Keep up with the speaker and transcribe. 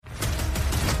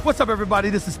What's up,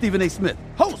 everybody? This is Stephen A. Smith,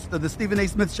 host of the Stephen A.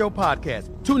 Smith Show podcast.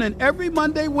 Tune in every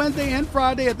Monday, Wednesday, and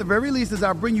Friday at the very least as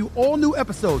I bring you all new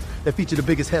episodes that feature the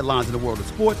biggest headlines in the world of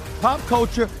sports, pop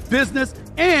culture, business,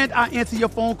 and I answer your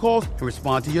phone calls and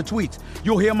respond to your tweets.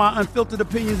 You'll hear my unfiltered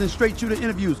opinions and straight-shooter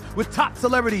interviews with top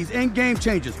celebrities and game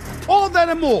changers. All that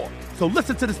and more. So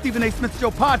listen to the Stephen A. Smith Show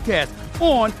podcast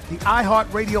on the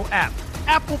iHeartRadio app,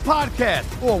 Apple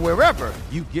Podcasts, or wherever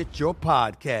you get your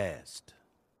podcast.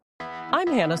 I'm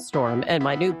Hannah Storm, and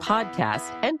my new podcast,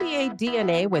 NBA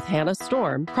DNA with Hannah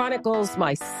Storm, chronicles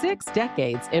my 6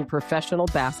 decades in professional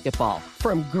basketball.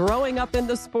 From growing up in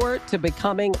the sport to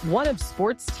becoming one of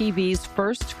sports TV's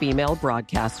first female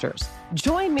broadcasters.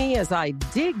 Join me as I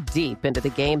dig deep into the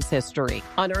game's history,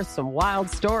 unearth some wild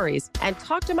stories, and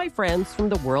talk to my friends from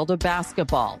the world of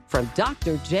basketball, from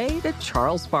Dr. J to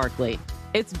Charles Barkley.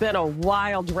 It's been a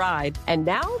wild ride, and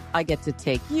now I get to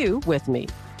take you with me.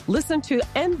 Listen to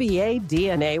NBA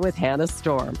DNA with Hannah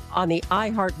Storm on the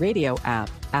iHeartRadio app,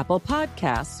 Apple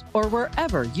Podcasts, or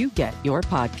wherever you get your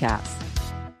podcasts.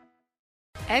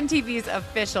 MTV's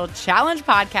official Challenge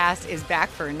podcast is back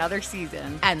for another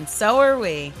season. And so are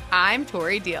we. I'm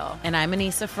Tori Deal. And I'm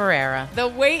Anissa Ferreira. The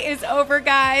wait is over,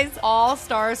 guys. All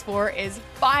Stars 4 is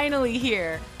finally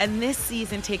here. And this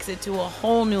season takes it to a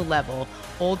whole new level.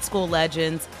 Old school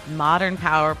legends, modern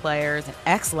power players, and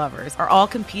ex-lovers are all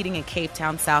competing in Cape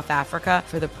Town, South Africa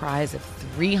for the prize of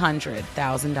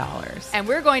 $300,000. And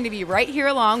we're going to be right here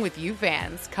along with you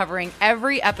fans, covering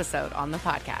every episode on the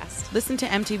podcast. Listen to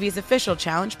MTV's official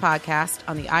Challenge podcast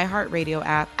on the iHeartRadio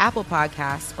app, Apple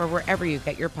Podcasts, or wherever you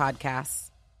get your podcasts.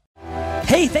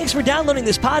 Hey, thanks for downloading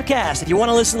this podcast. If you want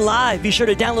to listen live, be sure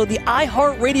to download the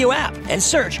iHeartRadio app and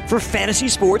search for Fantasy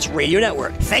Sports Radio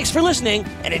Network. Thanks for listening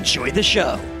and enjoy the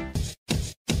show.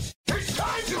 It's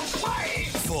time to play!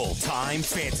 Full-time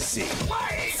fantasy.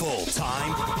 Play!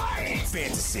 Full-time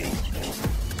fantasy.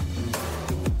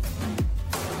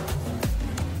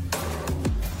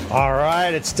 All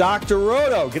right, it's Dr.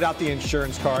 Roto. Get out the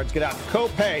insurance cards. Get out the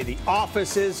copay. The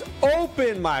office is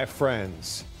open, my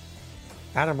friends.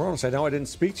 Adam Ronis, I know I didn't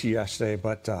speak to you yesterday,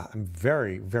 but I'm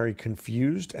very, very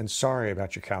confused and sorry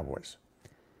about your Cowboys.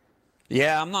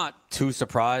 Yeah, I'm not too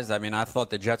surprised. I mean, I thought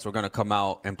the Jets were going to come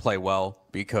out and play well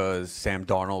because Sam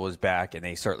Darnold was back, and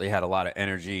they certainly had a lot of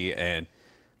energy. And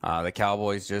the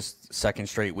Cowboys just second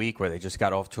straight week where they just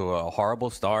got off to a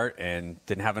horrible start and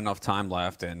didn't have enough time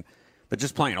left, and they're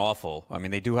just playing awful. I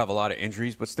mean, they do have a lot of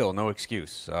injuries, but still, no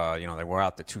excuse. They were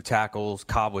out the 2 tackles.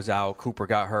 Cobb was out. Cooper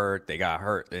got hurt. They got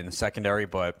hurt in the secondary,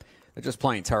 but they're just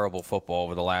playing terrible football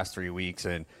over the last 3 weeks.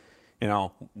 And, I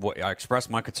expressed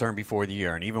my concern before the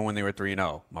year, and even when they were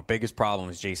 3-0, my biggest problem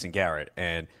is Jason Garrett.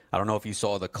 And I don't know if you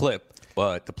saw the clip,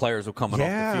 but the players were coming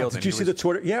off the field. Did you see the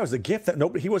Twitter? Yeah, it was a gift that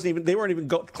nobody. They weren't even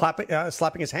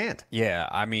slapping his hand. Yeah,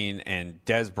 I mean, and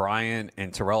Des Bryant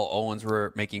and Terrell Owens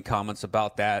were making comments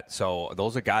about that. So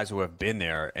those are guys who have been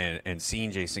there and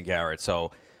seen Jason Garrett.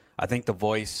 So I think the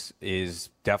voice is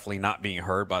definitely not being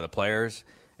heard by the players.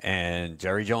 And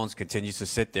Jerry Jones continues to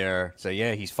sit there, say,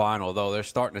 yeah, he's fine, although they're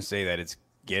starting to say that it's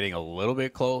getting a little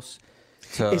bit close.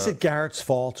 Is it Garrett's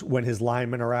fault when his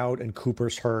linemen are out and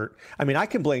Cooper's hurt? I mean, I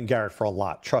can blame Garrett for a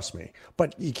lot, trust me.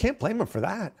 But you can't blame him for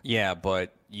that. Yeah,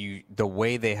 but the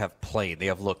way they have played, they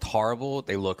have looked horrible.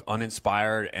 They look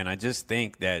uninspired. And I just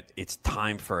think that it's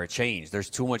time for a change. There's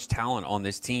too much talent on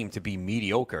this team to be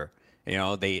mediocre.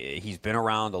 He's been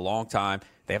around a long time.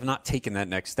 They have not taken that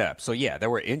next step. So, yeah, there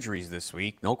were injuries this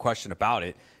week, no question about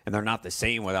it. And they're not the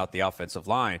same without the offensive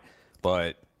line.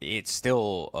 But it's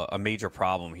still a major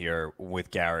problem here with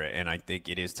Garrett, and I think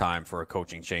it is time for a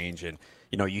coaching change. And,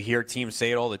 you hear teams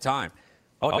say it all the time.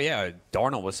 Oh, yeah,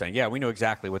 Darnold was saying, yeah, we knew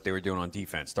exactly what they were doing on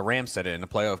defense. The Rams said it in the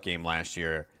playoff game last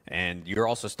year. And you're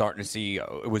also starting to see,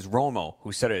 it was Romo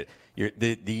who said it,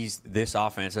 this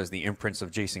offense has the imprints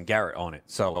of Jason Garrett on it.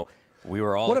 So we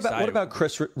were all excited. What about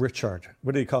Chris Richard?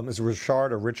 What do you call him? Is it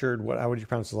Richard or Richard? How would you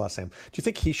pronounce his last name? Do you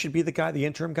think he should be the guy, the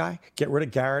interim guy? Get rid of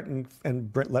Garrett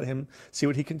and let him see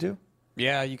what he can do?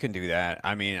 Yeah, you can do that.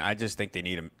 I mean, I just think they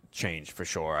need a change for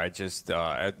sure. I just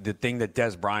the thing that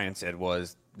Des Bryant said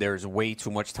was there's way too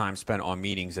much time spent on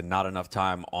meetings and not enough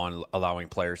time on allowing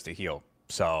players to heal.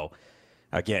 So,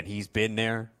 again, he's been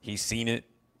there. He's seen it.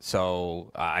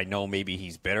 So I know maybe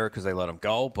he's bitter because they let him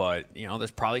go, but, there's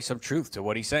probably some truth to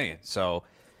what he's saying. So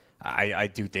I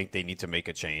do think they need to make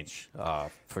a change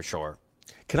for sure.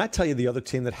 Can I tell you the other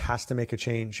team that has to make a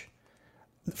change?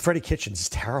 Freddie Kitchens is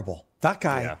terrible. That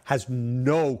guy has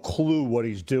no clue what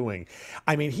he's doing.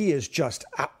 I mean, he is just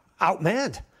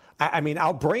outmanned.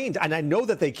 outbrained. And I know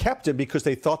that they kept him because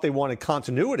they thought they wanted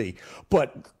continuity.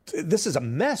 But this is a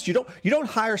mess. You don't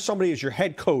hire somebody as your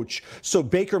head coach so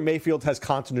Baker Mayfield has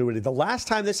continuity. The last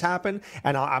time this happened,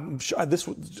 and I'm sure this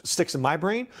sticks in my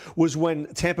brain, was when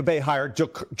Tampa Bay hired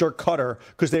Dirk Cutter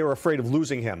because they were afraid of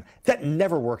losing him. That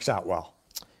never works out well.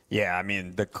 Yeah, I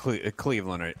mean, the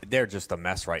Cleveland, they're just a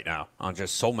mess right now on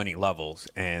just so many levels.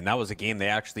 And that was a game they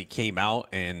actually came out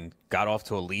and got off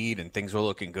to a lead and things were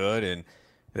looking good and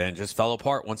then just fell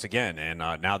apart once again. And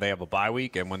now they have a bye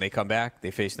week, and when they come back,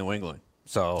 they face New England.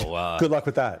 So good luck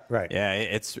with that. Right. Yeah,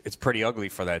 it's pretty ugly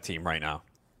for that team right now.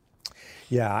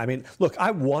 Yeah, I mean, look,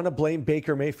 I want to blame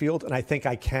Baker Mayfield, and I think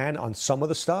I can on some of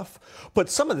the stuff. But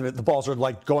some of the balls are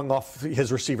like going off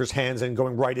his receiver's hands and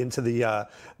going right into the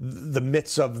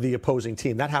midst of the opposing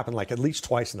team. That happened like at least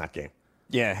twice in that game.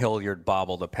 Yeah, Hilliard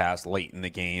bobbled a pass late in the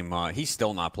game. He's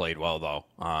still not played well, though.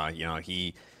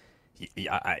 You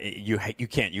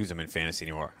can't use him in fantasy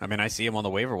anymore. I mean, I see him on the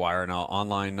waiver wire in an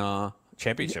online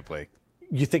championship league.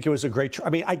 You think it was a great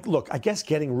I guess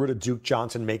getting rid of Duke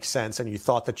Johnson makes sense, and you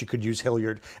thought that you could use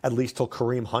Hilliard at least till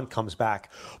Kareem Hunt comes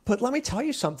back. But let me tell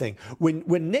you something.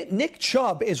 When Nick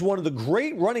Chubb is one of the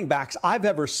great running backs I've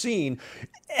ever seen,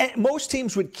 most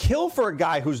teams would kill for a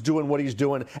guy who's doing what he's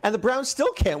doing, and the Browns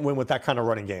still can't win with that kind of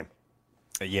running game.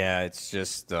 Yeah, it's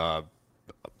just a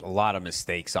lot of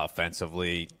mistakes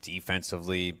offensively.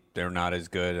 Defensively, they're not as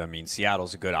good. I mean,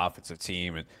 Seattle's a good offensive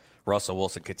team, and Russell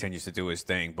Wilson continues to do his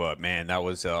thing, but man, that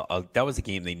was a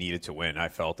game they needed to win. I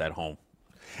felt at home.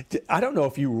 I don't know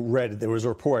if you read, there was a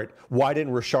report, why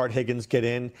didn't Rashard Higgins get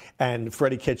in? And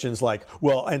Freddie Kitchens like,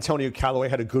 well, Antonio Callaway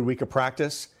had a good week of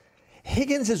practice.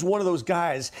 Higgins is one of those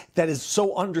guys that is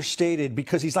so understated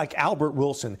because he's like Albert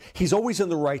Wilson. He's always in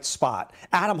the right spot.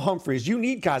 Adam Humphries, you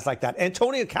need guys like that.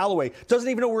 Antonio Callaway doesn't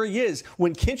even know where he is.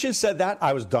 When Kitchens said that,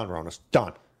 I was done, Ronas.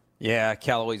 Done. Yeah,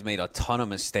 Callaway's made a ton of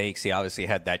mistakes. He obviously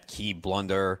had that key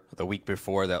blunder the week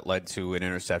before that led to an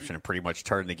interception and pretty much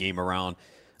turned the game around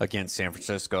against San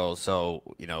Francisco. So,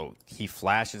 he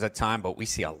flashes at time, but we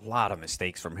see a lot of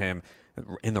mistakes from him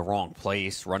in the wrong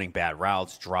place, running bad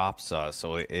routes, drops.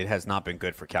 So it has not been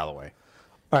good for Callaway.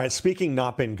 All right, speaking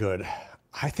not been good,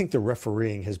 I think the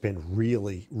refereeing has been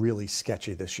really, really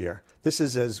sketchy this year. This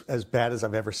is as bad as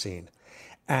I've ever seen.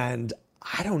 And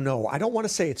I don't know. I don't want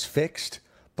to say it's fixed.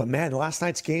 But, man, last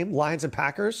night's game, Lions and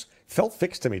Packers, felt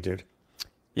fixed to me, dude.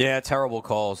 Yeah, terrible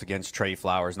calls against Trey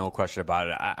Flowers, no question about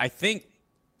it. I think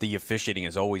the officiating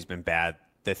has always been bad.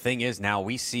 The thing is now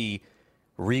we see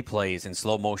replays in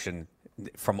slow motion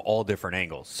from all different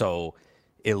angles, so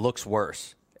it looks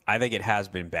worse. I think it has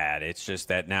been bad. It's just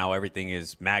that now everything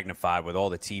is magnified with all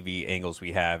the TV angles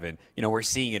we have, and, we're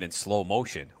seeing it in slow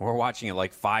motion. We're watching it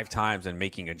like 5 times and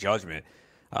making a judgment.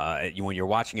 When you're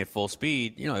watching it full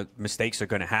speed, mistakes are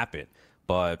going to happen.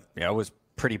 But it was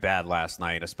pretty bad last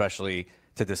night, especially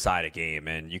to decide a game.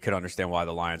 And you could understand why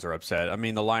the Lions are upset. I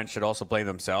mean, the Lions should also blame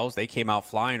themselves. They came out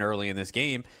flying early in this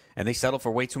game, and they settled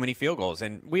for way too many field goals.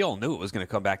 And we all knew it was going to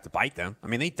come back to bite them. I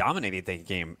mean, they dominated the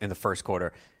game in the first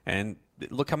quarter. And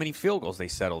look how many field goals they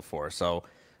settled for. So,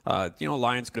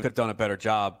 Lions could have done a better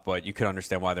job, but you could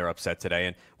understand why they're upset today.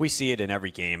 And we see it in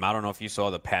every game. I don't know if you saw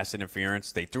the pass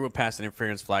interference. They threw a pass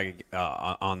interference flag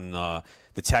on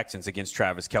the Texans against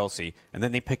Travis Kelce, and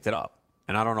then they picked it up.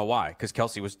 And I don't know why, because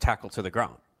Kelce was tackled to the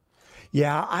ground.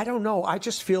 Yeah, I don't know. I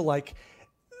just feel like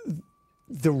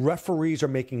the referees are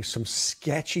making some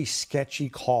sketchy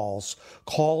calls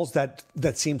that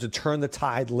seem to turn the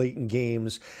tide late in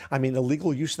games. I mean,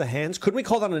 illegal use of the hands. Couldn't we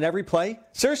call that on every play?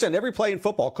 Seriously, on every play in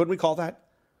football, couldn't we call that?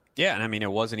 Yeah, and I mean,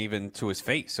 it wasn't even to his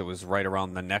face. It was right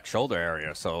around the neck shoulder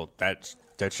area. So that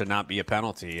should not be a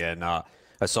penalty. And I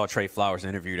saw Trey Flowers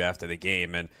interviewed after the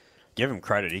game, and give him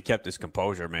credit. He kept his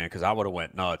composure, man, because I would have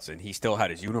went nuts. And he still had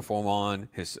his uniform on,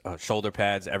 his shoulder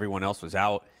pads. Everyone else was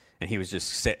out, and he was just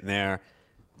sitting there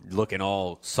looking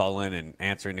all sullen and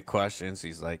answering the questions.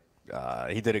 He's like,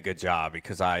 he did a good job,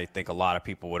 because I think a lot of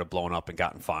people would have blown up and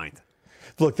gotten fined.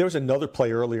 Look, there was another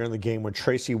play earlier in the game when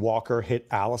Tracy Walker hit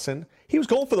Allison. He was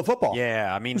going for the football.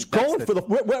 Yeah, I mean, he was going for the.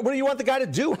 What do you want the guy to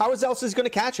do? How else is he going to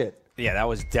catch it? Yeah, that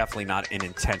was definitely not an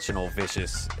intentional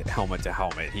vicious helmet to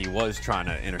helmet. He was trying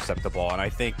to intercept the ball, and I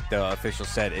think the official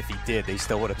said if he did, they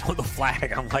still would have thrown the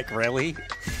flag. I'm like, really?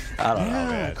 I don't know,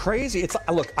 man. Crazy.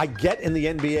 Look, I get in the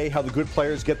NBA how the good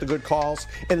players get the good calls,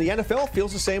 and the NFL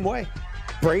feels the same way.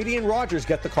 Brady and Rodgers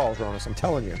get the calls, Ronas, I'm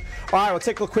telling you. All right, we'll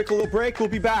take a quick little break. We'll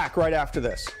be back right after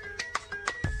this.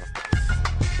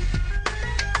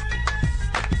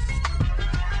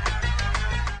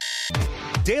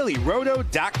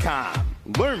 DailyRoto.com.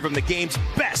 Learn from the game's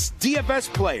best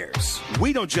DFS players.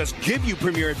 We don't just give you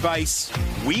premier advice,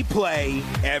 We play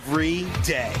every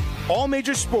day. All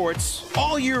major sports,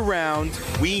 all year round,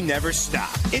 we never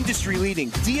stop. Industry-leading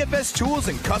DFS tools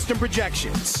and custom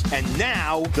projections. And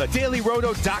now, the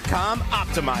DailyRoto.com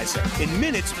Optimizer. In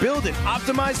minutes, build and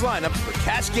optimize lineups for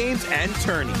cash games and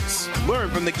tourneys. Learn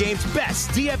from the game's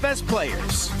best DFS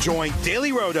players. Join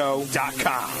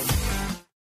DailyRoto.com.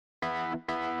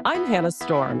 I'm Hannah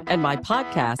Storm, and my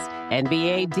podcast,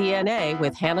 NBA DNA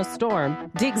with Hannah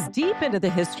Storm, digs deep into the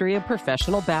history of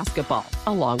professional basketball,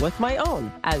 along with my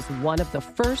own, as one of the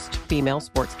first female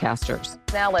sportscasters.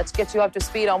 Now let's get you up to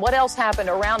speed on what else happened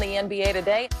around the NBA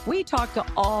today. We talk to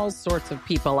all sorts of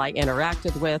people I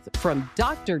interacted with, from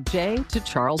Dr. J to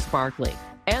Charles Barkley,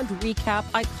 and recap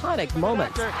iconic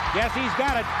moments. Yes, he's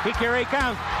got it. Here he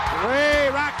comes. Way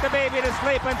rock the baby to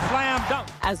sleep and slam dunk.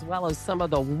 As well as some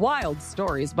of the wild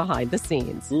stories behind the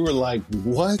scenes. We were like,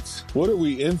 what? What are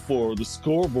we in for? The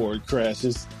scoreboard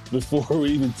crashes before we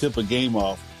even tip a game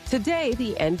off. Today,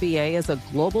 the NBA is a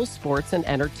global sports and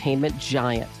entertainment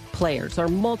giant. Players are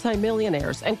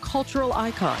multimillionaires and cultural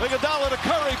icons. Iguodala to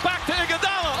Curry, back to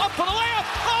Iguodala, up for the layup.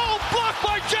 Oh, blocked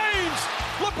by James.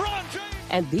 LeBron James.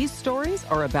 And these stories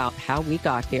are about how we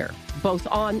got here, both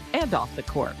on and off the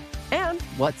court. And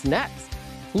what's next?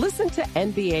 Listen to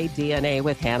NBA DNA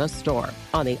with Hannah Storm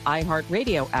on the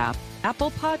iHeartRadio app,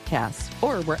 Apple Podcasts,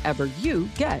 or wherever you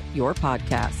get your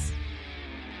podcasts.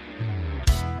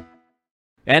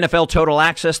 NFL Total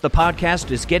Access, the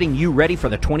podcast, is getting you ready for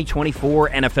the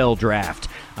 2024 NFL Draft.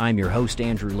 I'm your host,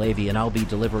 Andrew Levy, and I'll be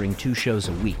delivering 2 shows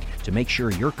a week to make sure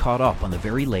you're caught up on the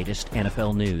very latest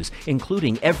NFL news,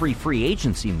 including every free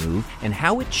agency move and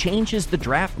how it changes the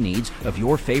draft needs of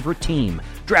your favorite team.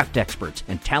 Draft experts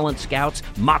and talent scouts,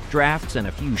 mock drafts, and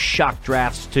a few shock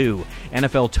drafts, too.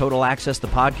 NFL Total Access, the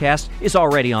podcast, is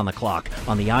already on the clock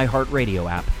on the iHeartRadio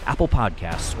app, Apple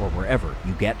Podcasts, or wherever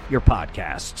you get your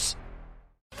podcasts.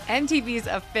 MTV's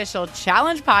official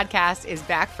Challenge podcast is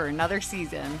back for another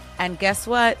season. And guess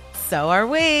what? So are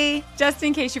we. Just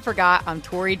in case you forgot, I'm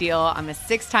Tori Deal. I'm a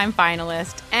 6-time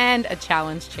finalist and a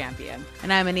Challenge champion.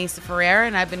 And I'm Anissa Ferreira,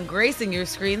 and I've been gracing your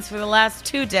screens for the last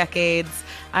 2 decades.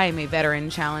 I am a veteran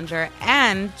challenger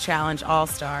and Challenge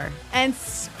All-Star. And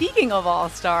speaking of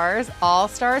All-Stars,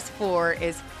 All-Stars 4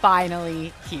 is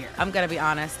finally here. I'm going to be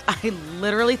honest. I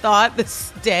literally thought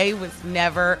this day was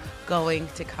never going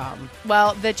to come.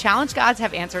 Well, the Challenge gods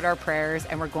have answered our prayers,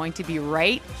 and we're going to be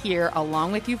right here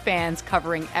along with you fans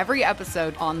covering every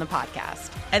episode on the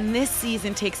podcast. And this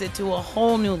season takes it to a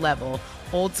whole new level.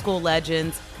 Old school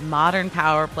legends, modern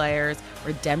power players,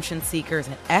 redemption seekers,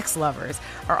 and ex-lovers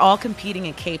are all competing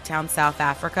in Cape Town, South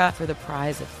Africa for the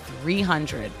prize of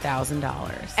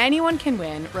 $300,000. Anyone can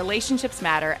win, relationships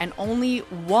matter, and only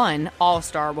one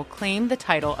All-Star will claim the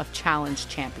title of Challenge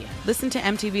champion. Listen to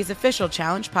MTV's official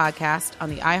Challenge podcast on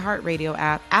the iHeartRadio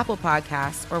app, Apple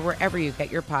Podcasts, or wherever you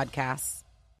get your podcasts.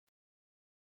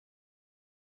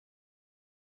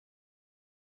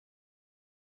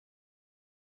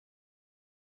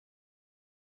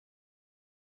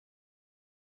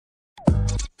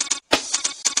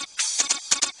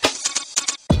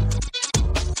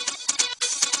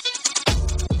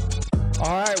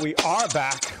 All right, we are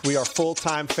back. We are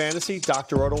Full-Time Fantasy.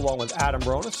 Dr. Roto along with Adam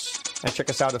Ronis. And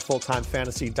check us out at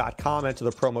fulltimefantasy.com. Enter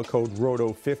the promo code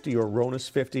ROTO50 or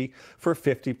RONUS50 for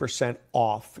 50%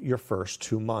 off your first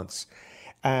 2 months.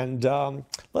 And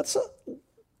let's,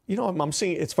 I'm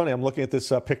seeing, it's funny, I'm looking at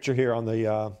this picture here on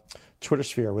the Twitter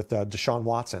sphere with Deshaun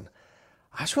Watson.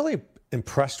 I was really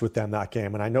impressed with them that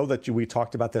game. And I know that we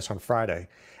talked about this on Friday.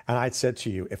 And I'd said to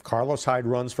you, if Carlos Hyde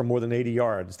runs for more than 80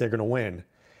 yards, they're going to win.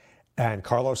 And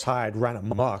Carlos Hyde ran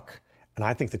amok, and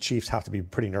I think the Chiefs have to be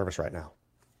pretty nervous right now.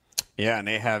 Yeah, and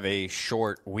they have a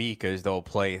short week as they'll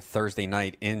play Thursday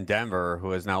night in Denver,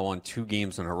 who has now won 2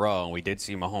 games in a row. And we did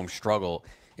see Mahomes struggle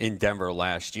in Denver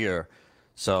last year.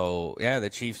 So, yeah, the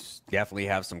Chiefs definitely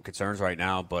have some concerns right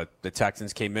now. But the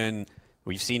Texans came in.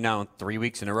 We've seen now 3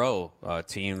 weeks in a row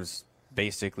teams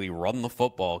basically run the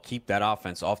football, keep that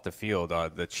offense off the field.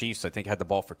 The Chiefs, I think, had the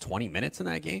ball for 20 minutes in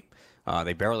that game.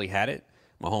 They barely had it.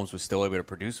 Mahomes was still able to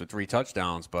produce with 3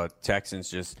 touchdowns, but Texans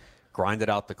just grinded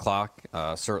out the clock.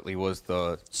 Certainly was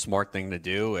the smart thing to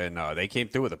do, and they came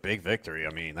through with a big victory. I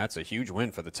mean, that's a huge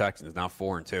win for the Texans, now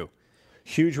 4-2.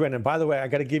 Huge win. And by the way, I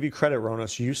got to give you credit,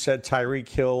 Ronis. You said Tyreek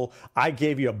Hill. I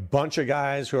gave you a bunch of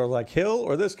guys who are like Hill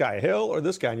or this guy, Hill or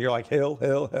this guy, and you're like Hill,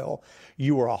 Hill, Hill.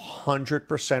 You were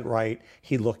 100% right.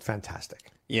 He looked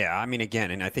fantastic. Yeah, I mean,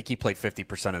 again, and I think he played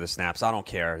 50% of the snaps. I don't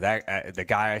care. That the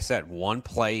guy I said, one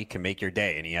play can make your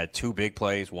day, and he had 2 big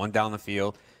plays, one down the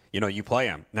field. You play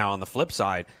him. Now, on the flip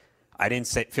side, I didn't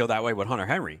feel that way with Hunter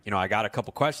Henry. I got a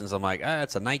couple questions. I'm like,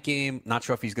 it's a night game. Not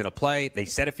sure if he's going to play. They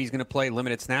said if he's going to play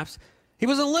limited snaps. He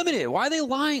wasn't limited. Why are they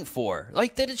lying for?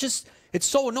 Like, that it's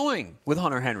so annoying with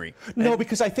Hunter Henry. No,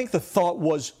 because I think the thought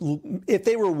was if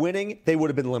they were winning, they would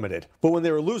have been limited. But when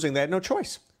they were losing, they had no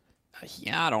choice.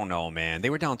 Yeah, I don't know, man. They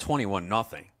were down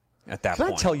 21-0 at that point.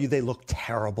 Can I tell you they looked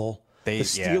terrible? The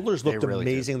Steelers looked really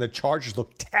amazing. The Chargers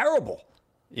looked terrible.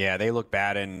 Yeah, they look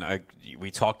bad, and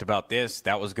we talked about this.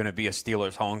 That was going to be a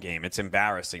Steelers home game. It's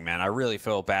embarrassing, man. I really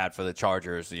feel bad for the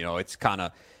Chargers. It's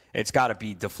got to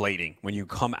be deflating when you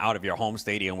come out of your home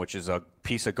stadium, which is a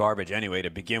piece of garbage anyway to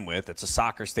begin with. It's a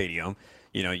soccer stadium.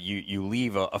 You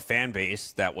leave a fan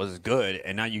base that was good,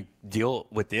 and now you deal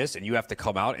with this, and you have to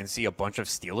come out and see a bunch of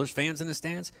Steelers fans in the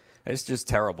stands. It's just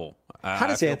terrible. How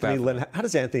does Anthony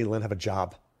Lynn have a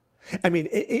job? I mean,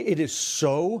 it is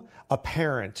so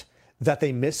apparent that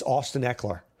they miss Austin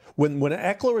Eckler. When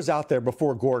Eckler was out there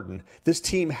before Gordon, this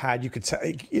team had, you could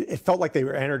say, it felt like they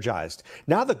were energized.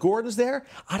 Now that Gordon's there,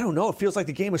 I don't know. It feels like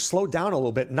the game has slowed down a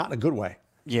little bit, not in a good way.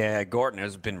 Yeah, Gordon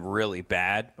has been really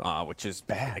bad, which is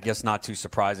bad. I guess not too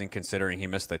surprising considering he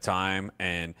missed the time,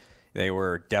 and they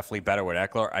were definitely better with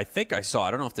Eckler. I think I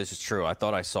don't know if this is true. I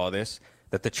thought I saw this,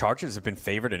 that the Chargers have been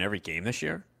favored in every game this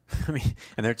year. I mean,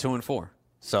 and they're 2-4.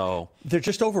 So they're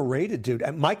just overrated, dude.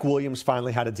 And Mike Williams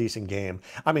finally had a decent game.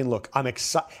 I mean, look, I'm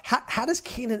excited. How does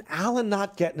Keenan Allen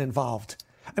not getting involved?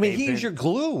 I mean, he's your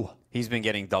glue. He's been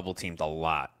getting double teamed a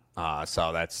lot.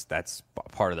 So that's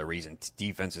part of the reason.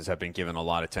 Defenses have been giving a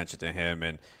lot of attention to him,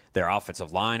 and their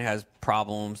offensive line has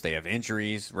problems. They have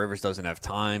injuries. Rivers doesn't have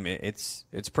time. It's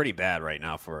pretty bad right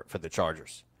now for the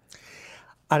Chargers.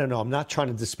 I don't know. I'm not trying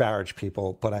to disparage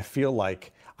people, but I feel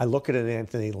like I look at an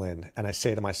Anthony Lynn and I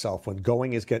say to myself, when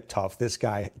going is get tough, this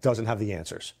guy doesn't have the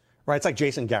answers. Right? It's like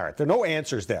Jason Garrett. There are no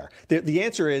answers there. The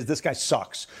answer is this guy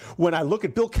sucks. When I look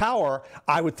at Bill Cowher,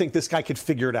 I would think this guy could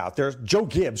figure it out. Joe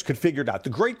Gibbs could figure it out. The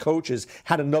great coaches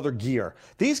had another gear.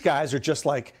 These guys are just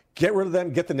like, get rid of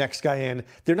them, get the next guy in.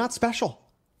 They're not special.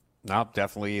 No,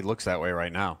 definitely looks that way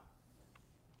right now.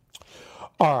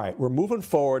 All right, we're moving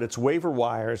forward. It's waiver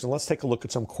wires, and let's take a look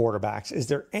at some quarterbacks. Is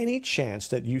there any chance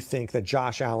that you think that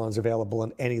Josh Allen's available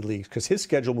in any leagues? Because his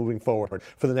schedule moving forward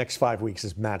for the next 5 weeks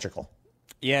is magical.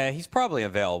 Yeah, he's probably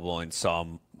available in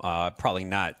some, probably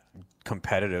not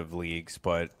competitive leagues,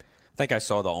 but I think I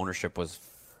saw the ownership was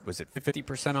it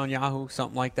 50% on Yahoo,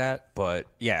 something like that? But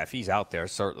yeah, if he's out there,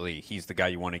 certainly he's the guy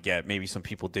you want to get. Maybe some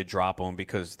people did drop him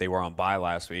because they were on bye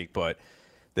last week, but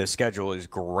the schedule is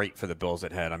great for the Bills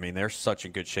at head. I mean, they're such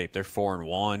in good shape. They're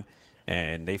 4-1,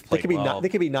 and they've played well. They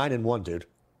could be 9-1, dude.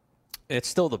 It's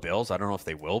still the Bills. I don't know if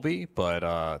they will be, but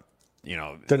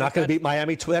they're not going to beat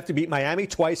Miami. They have to beat Miami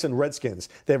twice and Redskins.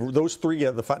 They have those three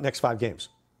of the next 5 games.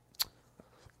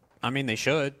 I mean, they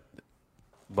should,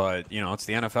 but it's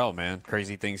the NFL, man.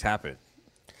 Crazy things happen.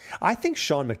 I think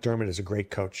Sean McDermott is a great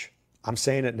coach. I'm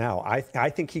saying it now. I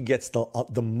think he gets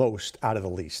the most out of the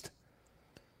least.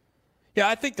 Yeah,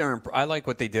 I think I like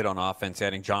what they did on offense,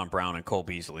 adding John Brown and Cole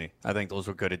Beasley. I think those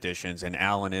were good additions. And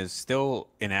Allen is still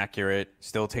inaccurate,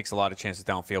 still takes a lot of chances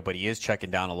downfield, but he is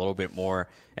checking down a little bit more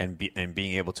and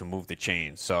being able to move the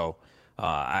chains. So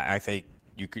I think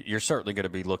you're certainly going to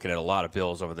be looking at a lot of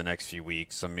Bills over the next few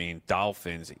weeks. I mean,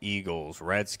 Dolphins, Eagles,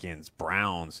 Redskins,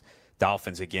 Browns,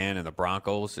 Dolphins again, and the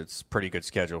Broncos. It's a pretty good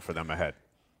schedule for them ahead.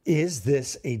 Is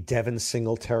this a Devin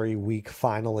Singletary week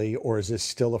finally, or is this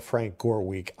still a Frank Gore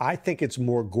week? I think it's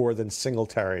more Gore than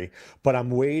Singletary, but I'm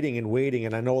waiting,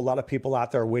 and I know a lot of people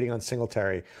out there are waiting on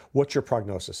Singletary. What's your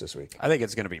prognosis this week? I think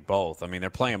it's going to be both. I mean, they're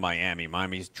playing Miami.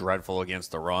 Miami's dreadful against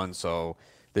the run, so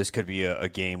this could be a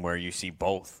game where you see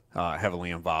both heavily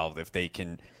involved. If they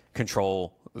can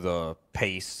control the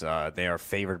pace, they are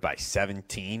favored by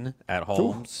 17 at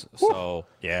Holmes. Ooh. So,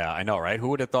 yeah, I know, right? Who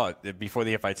would have thought before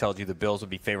if I told you the Bills would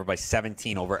be favored by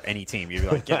 17 over any team? You'd be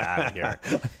like, get out of here.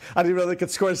 I didn't know they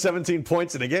could score 17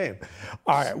 points in a game.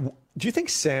 All right. Do you think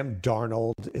Sam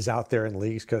Darnold is out there in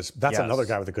leagues? Because that's another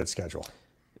guy with a good schedule.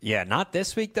 Yeah, not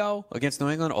this week, though, against New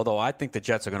England, although I think the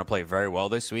Jets are going to play very well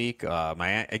this week.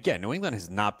 Again, New England has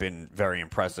not been very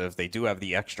impressive. They do have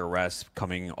the extra rest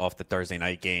coming off the Thursday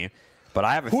night game. But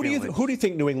I have a feeling. Who do you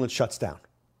think New England shuts down?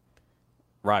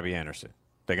 Robbie Anderson.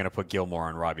 They're going to put Gilmore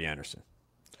on Robbie Anderson.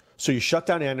 So you shut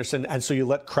down Anderson, and so you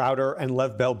let Crowder and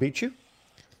Lev Bell beat you?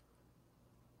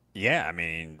 Yeah, I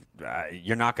mean,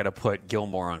 you're not going to put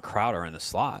Gilmore on Crowder in the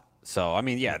slot. So, I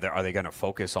mean, yeah, are they going to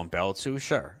focus on Bell too?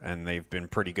 Sure. And they've been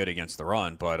pretty good against the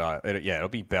run. But, it'll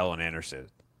be Bell and Anderson.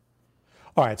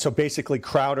 All right, so basically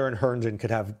Crowder and Herndon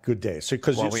could have good days. So,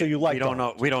 we don't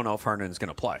know if Herndon's going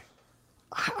to play.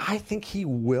 I think he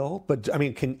will, but I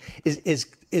mean, is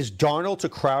Darnold to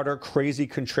Crowder crazy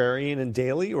contrarian and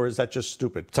daily, or is that just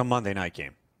stupid? It's a Monday night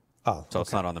game. Oh, so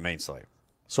it's not on the main slate.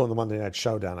 So in the Monday night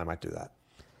showdown, I might do that.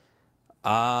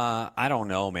 I don't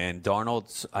know, man.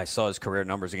 Darnold, I saw his career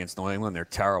numbers against New England. They're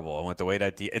terrible. And with the way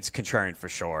that it's contrarian for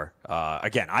sure.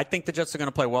 Again, I think the Jets are going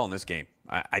to play well in this game.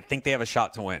 I think they have a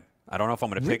shot to win. I don't know if I'm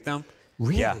going to pick them.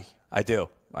 Really? Yeah, I do.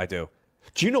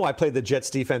 Do you know I played the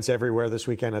Jets defense everywhere this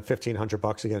weekend at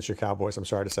 $1,500 against your Cowboys? I'm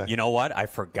sorry to say. You know what? I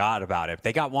forgot about it.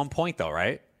 They got 1 point though,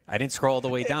 right? I didn't scroll all the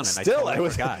way down, and still, I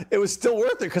forgot. It was still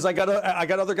worth it because I got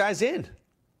other guys in.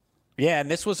 Yeah,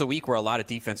 and this was a week where a lot of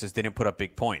defenses didn't put up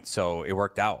big points, so it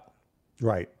worked out.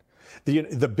 Right.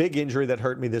 The big injury that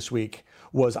hurt me this week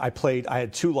was I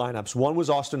had two lineups. One was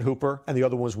Austin Hooper, and the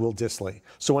other one was Will Dissly.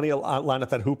 So any lineup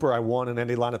that Hooper, I won, and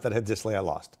any lineup that had Dissly, I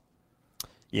lost.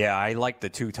 Yeah, I liked the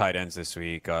two tight ends this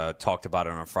week. Talked about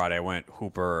it on Friday. I went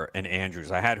Hooper and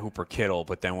Andrews. I had Hooper Kittle,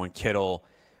 but then when Kittle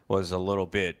was a little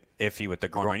bit iffy with the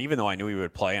groin, even though I knew he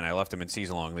would play and I left him in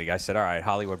season-long league, I said, all right,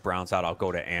 Hollywood Brown's out. I'll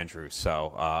go to Andrews.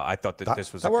 So I thought that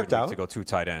this was a good week to go two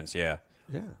tight ends. Yeah.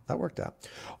 Yeah, that worked out.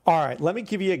 All right, let me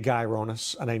give you a guy,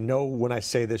 Ronas, and I know when I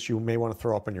say this, you may want to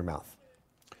throw up in your mouth.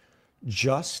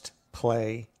 Just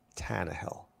play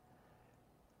Tannehill.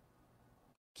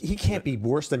 He can't be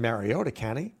worse than Mariota,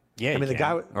 can he? Yeah, the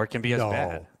guy, or it can be as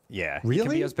bad. Yeah, really? It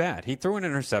can be as bad. He threw an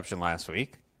interception last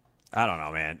week. I don't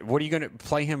know, man. What are you going to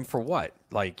play him for? What?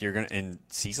 Like you're going to in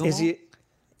season? Is he?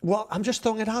 Well, I'm just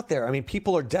throwing it out there. I mean,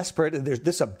 people are desperate, and this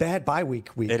is a bad bye week.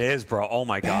 It is, bro. Oh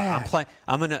my God.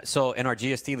 So in our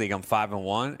GST league, I'm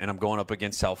 5-1, and I'm going up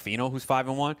against Salfino, who's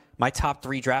 5-1. My top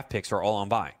 3 draft picks are all on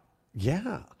bye.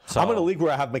 Yeah. So, I'm in a league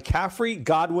where I have McCaffrey,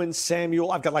 Godwin,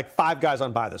 Samuel. I've got like 5 guys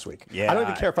on bye this week. Yeah. I don't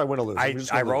even care if I win or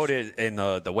lose. I wrote it in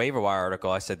the waiver wire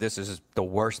article. I said this is the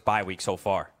worst bye week so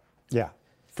far. Yeah,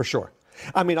 for sure.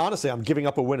 I mean, honestly, I'm giving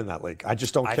up a win in that league. I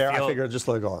just don't care. I figure just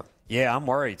let it go on. Yeah, I'm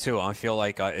worried too. I feel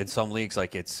like in some leagues, I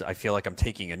feel like I'm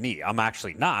taking a knee. I'm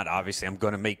actually not. Obviously, I'm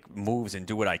going to make moves and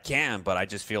do what I can, but I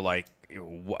just feel like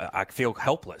I feel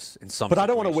helpless in some. But I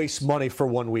don't want to waste money for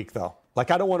 1 week, though. Like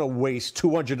I don't want to waste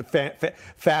 $200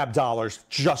 fab dollars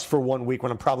just for 1 week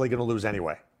when I'm probably going to lose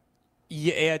anyway.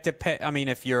 Yeah, it depends. I mean,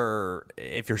 if your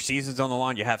season's on the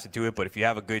line, you have to do it. But if you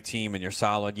have a good team and you're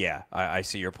solid, yeah, I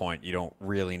see your point. You don't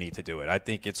really need to do it. I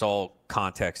think it's all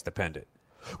context dependent.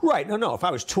 Right. No. If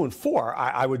I was 2-4,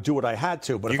 I would do what I had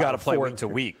to. But you got to play week to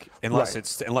week,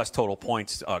 unless total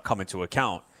points come into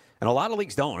account. And a lot of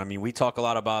leagues don't. I mean, we talk a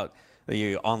lot about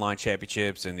the online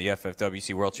championships and the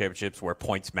FFWC World Championships where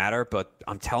points matter. But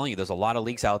I'm telling you, there's a lot of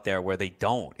leagues out there where they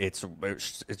don't. It's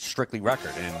strictly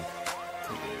record, and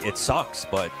it sucks.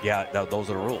 But yeah, those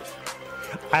are the rules.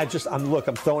 I'm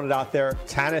throwing it out there.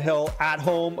 Tannehill at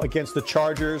home against the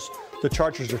Chargers. The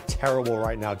Chargers are terrible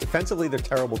right now. Defensively, they're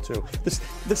terrible too.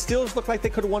 The Steelers look like they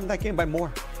could have won that game by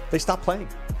more. They stopped playing.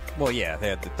 Well, yeah, they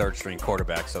had the third-string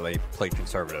quarterback, so they played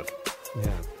conservative.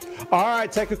 Yeah. All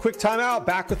right, take a quick timeout.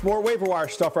 Back with more waiver wire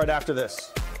stuff right after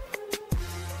this.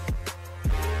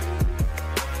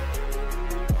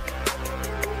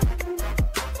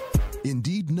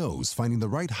 Indeed knows finding the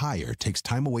right hire takes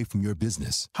time away from your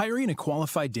business. Hiring a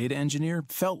qualified data engineer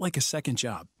felt like a second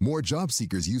job. More job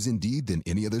seekers use Indeed than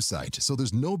any other site, so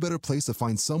there's no better place to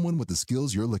find someone with the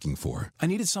skills you're looking for. I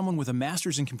needed someone with a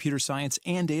master's in computer science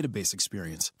and database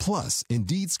experience. Plus,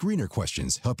 Indeed screener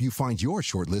questions help you find your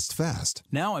shortlist fast.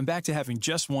 Now I'm back to having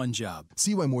just one job.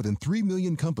 See why more than 3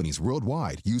 million companies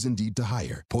worldwide use Indeed to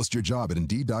hire. Post your job at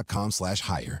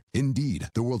Indeed.com/hire. Indeed,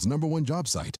 the world's #1 job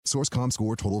site.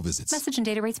 Source.com/score total visits. Message and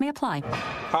data rates may apply.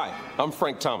 Hi, I'm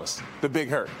Frank Thomas, the Big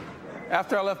Hurt.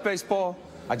 After I left baseball,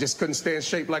 I just couldn't stay in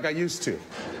shape like I used to.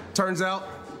 Turns out,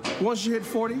 once you hit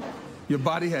 40, your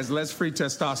body has less free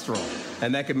testosterone,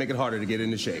 and that can make it harder to get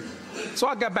into shape. So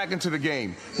I got back into the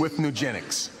game with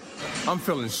Nugenix. I'm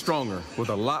feeling stronger with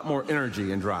a lot more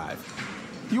energy and drive.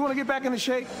 You want to get back into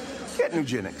shape? Get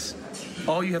Nugenix.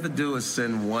 All you have to do is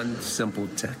send one simple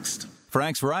text.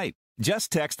 Frank's right.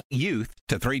 Just text YOUTH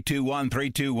to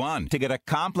 321-321 to get a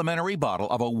complimentary bottle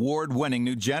of award-winning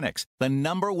Nugenix, the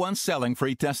 #1 selling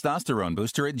free testosterone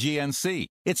booster at GNC.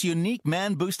 Its unique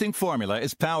man-boosting formula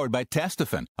is powered by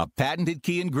Testofen, a patented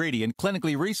key ingredient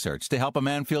clinically researched to help a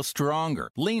man feel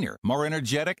stronger, leaner, more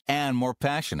energetic, and more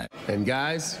passionate. And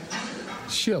guys,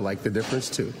 she'll like the difference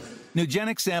too.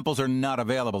 Nugenix samples are not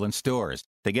available in stores.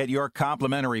 To get your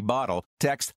complimentary bottle,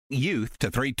 text YOUTH to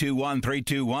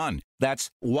 321-321. That's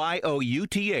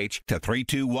YOUTH to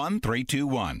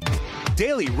 321-321.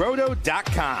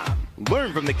 DailyRoto.com.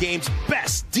 Learn from the game's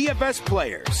best DFS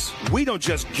players. We don't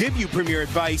just give you premier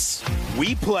advice,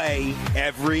 We play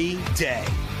every day.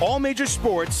 All major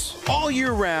sports, all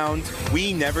year round,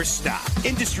 we never stop.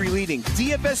 Industry-leading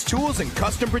DFS tools and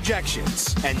custom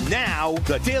projections. And now,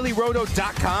 the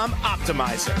DailyRoto.com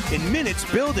Optimizer. In minutes,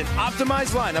 build and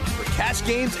optimize lineups for cash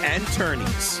games and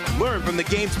tourneys. Learn from the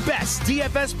game's best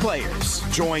DFS players.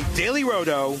 Join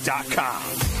DailyRoto.com.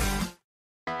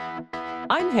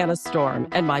 I'm Hannah Storm,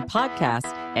 and my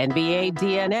podcast, NBA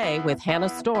DNA with Hannah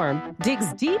Storm,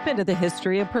 digs deep into the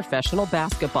history of professional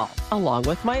basketball, along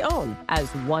with my own, as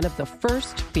one of the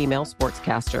first female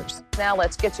sportscasters. Now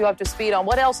let's get you up to speed on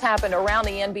what else happened around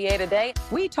the NBA today.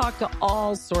 We talked to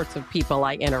all sorts of people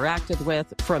I interacted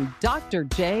with, from Dr.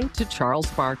 J to Charles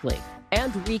Barkley,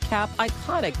 and recap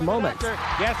iconic moments.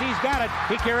 Yes, he's got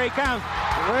it. Here he comes.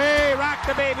 Way rock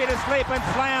the baby to sleep and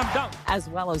slam dunk. As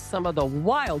well as some of the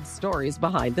wild stories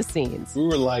behind the scenes. We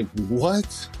were like,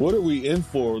 what? What are we in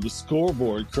for? The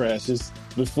scoreboard crashes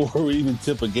before we even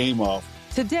tip a game off.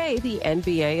 Today, the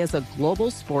NBA is a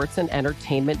global sports and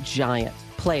entertainment giant.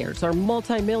 Players are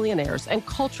multimillionaires and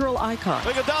cultural icons.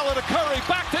 Iguodala to Curry,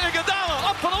 back to Iguodala,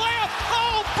 up for the layup.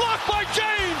 Oh, blocked by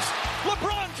James.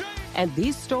 LeBron James. And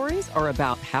these stories are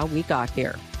about how we got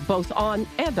here, both on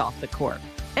and off the court.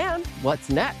 And what's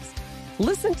next?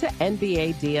 Listen to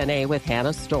NBA DNA with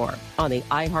Hannah Storm on the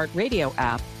iHeartRadio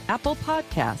app, Apple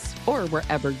Podcasts, or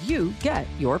wherever you get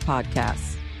your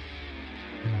podcasts.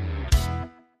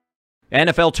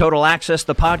 NFL Total Access,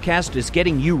 the podcast, is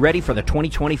getting you ready for the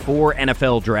 2024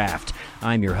 NFL Draft.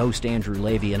 I'm your host, Andrew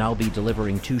Levy, and I'll be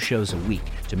delivering 2 shows a week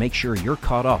to make sure you're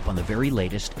caught up on the very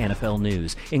latest NFL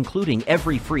news, including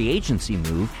every free agency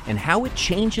move and how it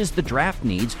changes the draft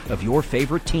needs of your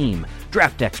favorite team.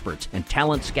 Draft experts and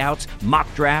talent scouts,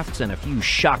 mock drafts, and a few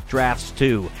shock drafts,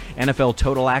 too. NFL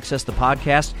Total Access, the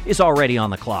podcast, is already on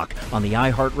the clock on the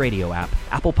iHeartRadio app,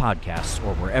 Apple Podcasts,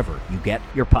 or wherever you get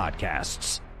your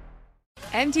podcasts.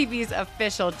 MTV's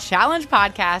official Challenge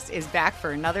podcast is back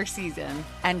for another season.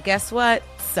 And guess what?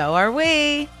 So are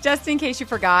we. Just in case you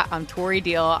forgot, I'm Tori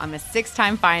Deal. I'm a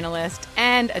 6-time finalist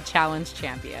and a Challenge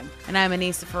champion. And I'm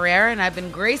Anissa Ferreira, and I've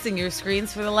been gracing your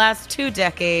screens for the last 2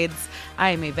 decades. I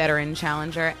am a veteran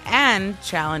challenger and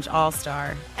Challenge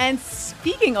All-Star. And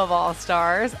speaking of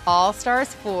All-Stars,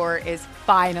 All-Stars 4 is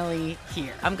finally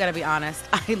here. I'm going to be honest.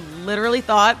 I literally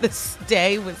thought this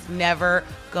day was never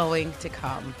going to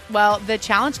come. Well, the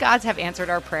Challenge gods have answered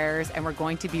our prayers, and we're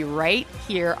going to be right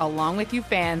here along with you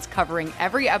fans, covering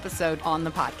every episode on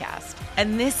the podcast.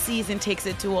 And this season takes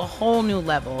it to a whole new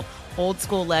level. Old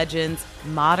school legends,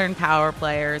 modern power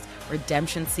players,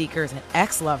 redemption seekers, and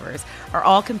ex-lovers are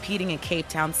all competing in Cape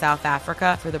Town, South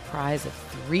Africa for the prize of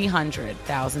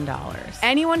 $300,000.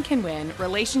 Anyone can win,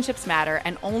 relationships matter,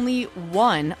 and only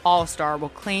one All-Star will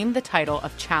claim the title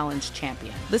of Challenge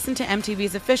champion. Listen to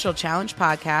MTV's official Challenge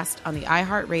podcast on the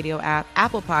iHeartRadio app,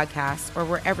 Apple Podcasts, or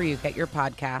wherever you get your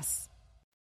podcasts.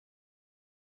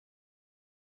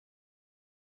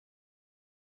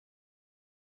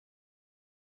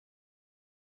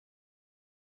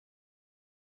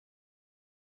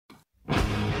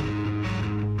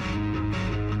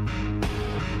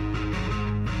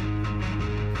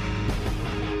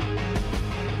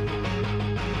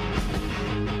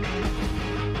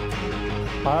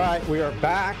 All right, we are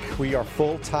back. We are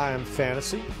full-time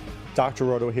fantasy. Dr.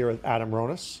 Roto here with Adam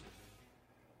Ronis.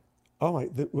 Oh my,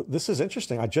 this is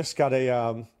interesting. I just got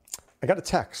I got a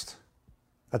text.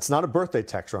 That's not a birthday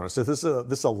text, Ronis. This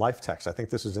is a life text. I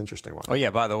think this is an interesting one. Oh yeah,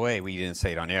 by the way, we didn't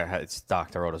say it on air. It's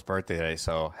Dr. Roto's birthday today,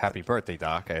 so happy birthday,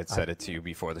 Doc. I had said it to you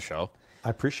before the show. I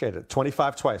appreciate it.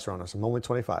 25 twice, Ronis. I'm only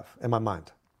 25 in my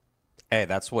mind. Hey,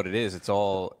 that's what it is.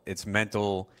 It's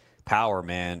mental power,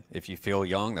 man. If you feel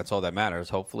young, that's all that matters.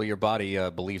 Hopefully your body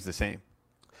believes the same.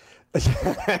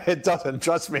 It doesn't.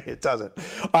 Trust me, it doesn't.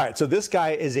 All right, so this guy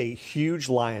is a huge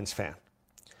Lions fan.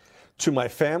 To my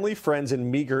family, friends,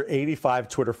 and meager 85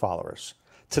 Twitter followers,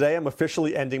 today I'm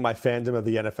officially ending my fandom of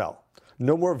the NFL.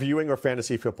 No more viewing or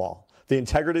fantasy football. The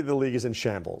integrity of the league is in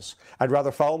shambles. I'd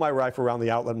rather follow my wife around the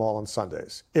outlet mall on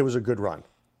Sundays. It was a good run.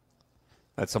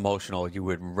 That's emotional. You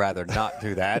would rather not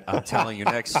do that. I'm telling you,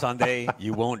 next Sunday,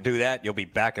 you won't do that. You'll be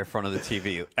back in front of the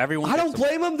TV. I don't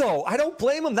blame him, though. I don't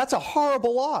blame him. That's a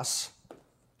horrible loss.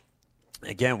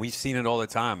 Again, we've seen it all the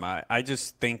time. I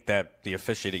just think that the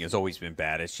officiating has always been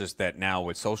bad. It's just that now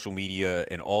with social media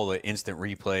and all the instant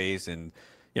replays and,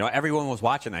 you know, everyone was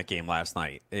watching that game last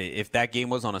night. If that game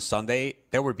was on a Sunday,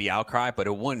 there would be outcry, but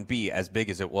it wouldn't be as big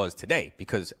as it was today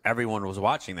because everyone was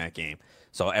watching that game.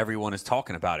 So everyone is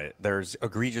talking about it. There's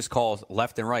egregious calls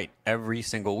left and right every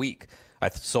single week. I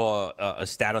saw a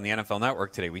stat on the NFL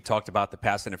Network today. We talked about the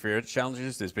pass interference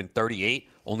challenges. There's been 38.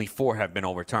 Only 4 have been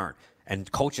overturned. And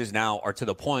coaches now are to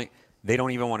the point they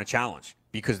don't even want to challenge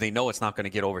because they know it's not going to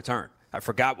get overturned. I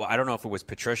forgot. I don't know if it was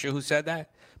Patricia who said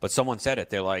that, but someone said it.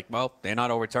 They're like, well, they're not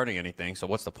overturning anything, so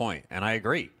what's the point? And I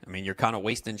agree. I mean, you're kind of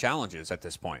wasting challenges at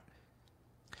this point.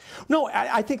 No,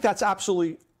 I think that's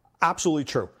absolutely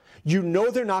true. You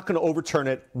know they're not going to overturn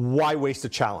it. Why waste a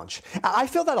challenge? I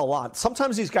feel that a lot.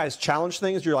 Sometimes these guys challenge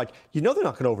things. You're like, you know they're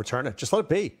not going to overturn it. Just let it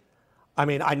be. I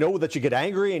mean, I know that you get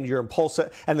angry and you're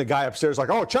impulsive, and the guy upstairs is like,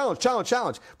 oh,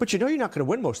 challenge. But you know you're not going to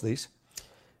win most of these.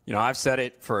 You know, I've said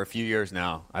it for a few years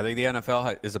now. I think the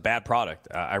NFL is a bad product.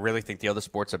 I really think the other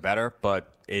sports are better,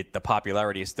 but the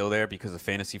popularity is still there because of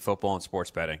fantasy football and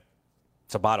sports betting.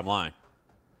 It's a bottom line.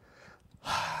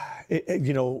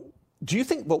 Do you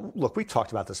think? Well, look, we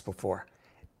talked about this before.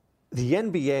 The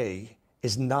NBA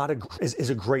is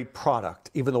a great product,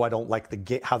 even though I don't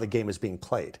like how the game is being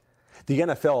played. The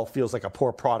NFL feels like a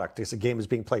poor product because the game is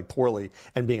being played poorly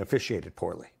and being officiated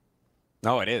poorly.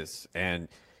 No, it is, and.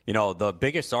 You know, the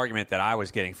biggest argument that I was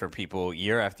getting from people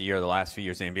year after year, the last few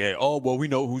years in the NBA, oh, well, we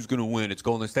know who's going to win. It's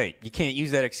Golden State. You can't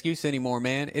use that excuse anymore,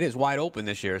 man. It is wide open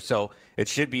this year. So it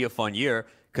should be a fun year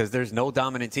because there's no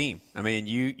dominant team. I mean,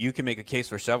 you can make a case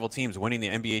for several teams winning the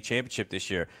NBA championship this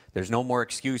year. There's no more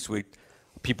excuse.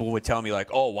 People would tell me, like,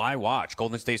 oh, why watch?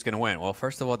 Golden State's going to win. Well,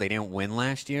 first of all, they didn't win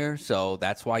last year, so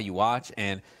that's why you watch.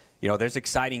 And you know, there's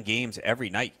exciting games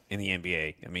every night in the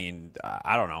NBA. I mean,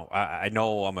 I don't know. I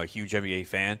know I'm a huge NBA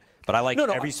fan, but I like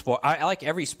every sport. I like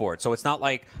every sport. So it's not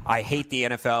like I hate the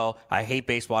NFL. I hate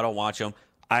baseball. I don't watch them.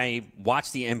 I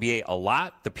watch the NBA a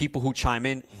lot. The people who chime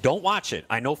in don't watch it.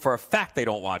 I know for a fact they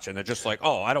don't watch it. And they're just like,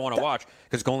 oh, I don't want to watch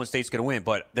because Golden State's going to win.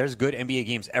 But there's good NBA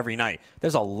games every night.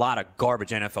 There's a lot of garbage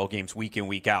NFL games week in,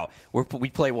 week out. We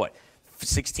play,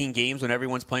 16 games when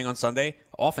everyone's playing on Sunday?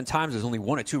 Oftentimes there's only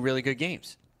 1 or 2 really good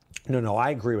games. No, I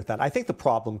agree with that. I think the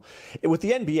problem with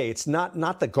the NBA, it's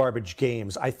not the garbage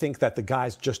games. I think that the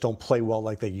guys just don't play well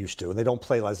like they used to, and they don't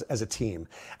play as a team.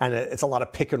 And it's a lot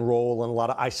of pick and roll and a lot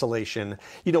of isolation.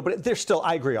 But there's still,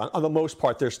 I agree, on the most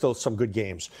part, there's still some good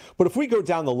games. But if we go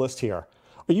down the list here,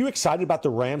 are you excited about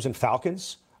the Rams and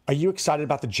Falcons? Are you excited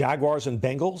about the Jaguars and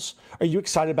Bengals? Are you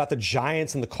excited about the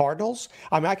Giants and the Cardinals?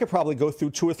 I mean, I could probably go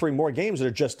through 2 or 3 more games that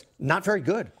are just not very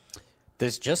good.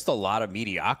 There's just a lot of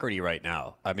mediocrity right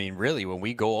now. I mean, really, when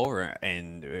we go over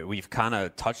and we've kind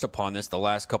of touched upon this the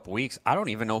last couple weeks, I don't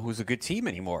even know who's a good team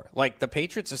anymore. Like, the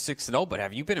Patriots are 6-0, but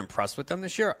have you been impressed with them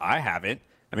this year? I haven't.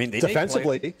 I mean,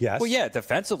 defensively, yes. Well, yeah,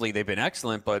 defensively they've been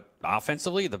excellent, but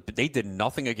offensively they did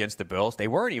nothing against the Bills. They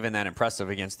weren't even that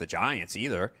impressive against the Giants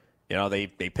either. You know, they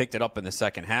picked it up in the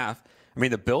second half. I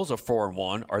mean, the Bills are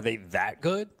 4-1. Are they that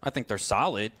good? I think they're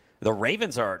solid. The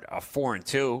Ravens are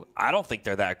 4-2. I don't think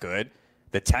they're that good.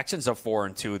 The Texans are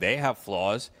 4-2. They have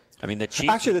flaws. I mean, the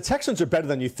Chiefs. Actually, the Texans are better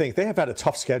than you think. They have had a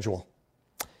tough schedule.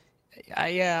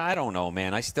 Yeah, I don't know,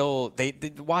 man.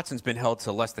 Watson's been held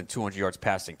to less than 200 yards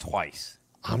passing twice.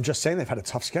 I'm just saying they've had a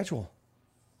tough schedule.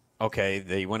 Okay,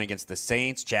 they went against the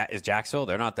Saints. Is Jacksonville?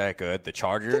 They're not that good. The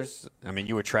Chargers. I mean,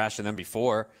 you were trashing them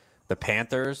before. The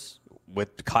Panthers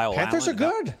with Kyle Allen. Panthers are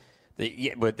good.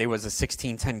 But it was a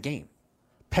 16-10 game.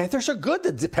 Panthers are good.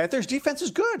 The Panthers defense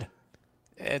is good.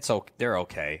 They're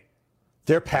okay.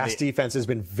 Their pass defense has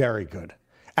been very good.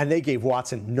 And they gave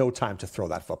Watson no time to throw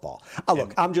that football.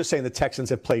 Look, I'm just saying the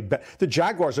Texans have played better. The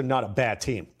Jaguars are not a bad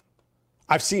team.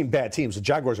 I've seen bad teams. The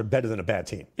Jaguars are better than a bad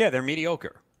team. Yeah, they're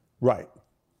mediocre. Right.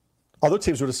 Other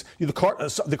teams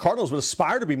the Cardinals would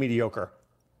aspire to be mediocre.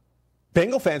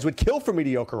 Bengal fans would kill for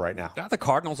mediocre right now. The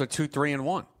Cardinals are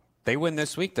 2-3-1. They win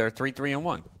this week. They're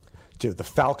 3-3-1. Dude, the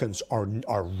Falcons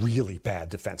are really bad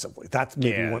defensively. That's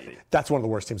that's one of the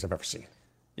worst teams I've ever seen.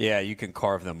 Yeah, you can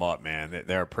carve them up, man.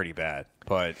 They're pretty bad.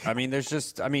 But I mean,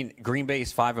 Green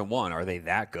Bay's 5-1. Are they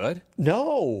that good?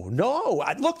 No.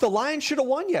 Look, the Lions should have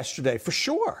won yesterday for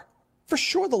sure. For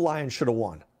sure, the Lions should have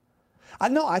won.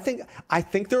 I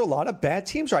think there are a lot of bad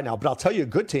teams right now. But I'll tell you, a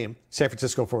good team, San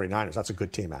Francisco 49ers. That's a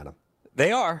good team, Adam.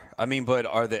 They are. I mean, but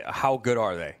how good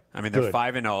are they? I mean, they're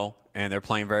 5-0. And they're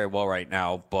playing very well right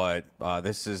now, but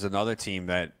this is another team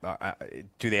that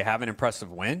do they have an impressive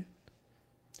win?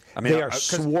 I mean, they are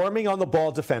swarming on the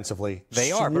ball defensively.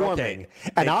 They are swarming,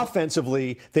 and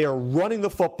offensively, they are running the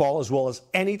football as well as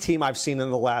any team I've seen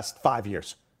in the last 5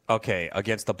 years. Okay,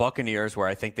 against the Buccaneers, where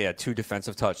I think they had 2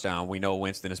 defensive touchdowns, we know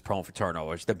Winston is prone for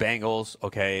turnovers. The Bengals,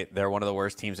 okay, they're one of the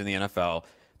worst teams in the NFL.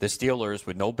 The Steelers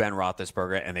with no Ben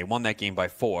Roethlisberger, and they won that game by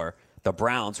 4. The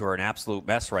Browns, who are an absolute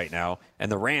mess right now,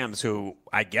 and the Rams, who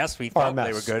I guess we thought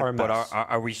they were good, but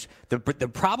are we? The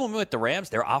problem with the Rams,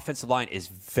 their offensive line is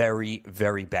very,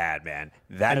 very bad, man.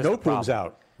 Noteboom's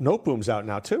out. Noteboom's out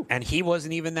now, too. And he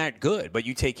wasn't even that good. But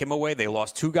you take him away, they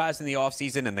lost 2 guys in the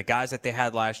offseason, and the guys that they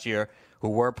had last year who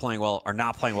were playing well are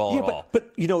not playing well at all.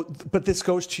 But this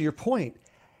goes to your point.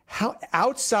 How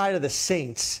outside of the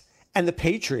Saints and the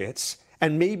Patriots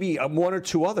and maybe 1 or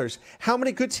 2 others, how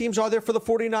many good teams are there for the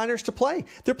 49ers to play?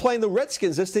 They're playing the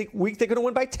Redskins this week. They're going to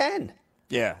win by 10.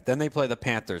 Yeah, then they play the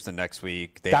Panthers the next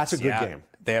week. That's a good game.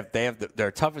 They have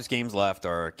their toughest games left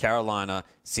are Carolina,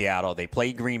 Seattle. They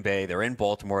play Green Bay. They're in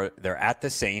Baltimore. They're at the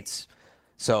Saints.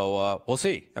 So we'll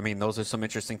see. I mean, those are some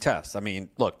interesting tests. I mean,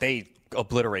 look, they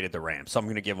obliterated the Rams, so I'm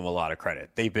going to give them a lot of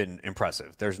credit. They've been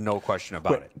impressive. There's no question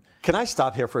about it. Can I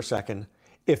stop here for a second?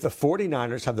 If the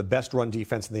 49ers have the best run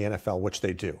defense in the NFL, which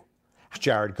they do,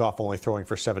 Jared Goff only throwing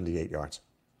for 78 yards.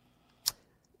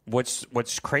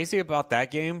 What's crazy about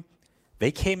that game,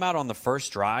 they came out on the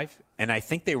first drive, and I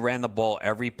think they ran the ball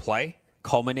every play,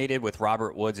 culminated with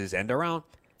Robert Woods' end around.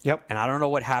 Yep. And I don't know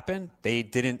what happened. They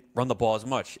didn't run the ball as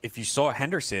much. If you saw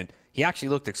Henderson, he actually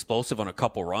looked explosive on a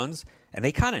couple runs, and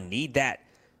they kind of need that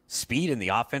speed in the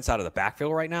offense out of the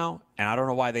backfield right now, and I don't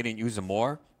know why they didn't use him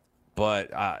more.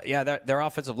 But, their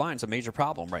offensive line is a major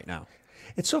problem right now.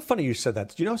 It's so funny you said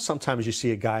that. You know, sometimes you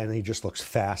see a guy and he just looks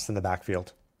fast in the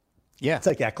backfield? Yeah. It's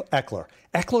like Eckler.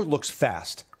 Eckler looks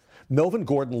fast. Melvin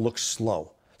Gordon looks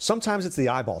slow. Sometimes it's the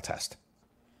eyeball test.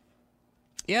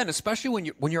 Yeah, and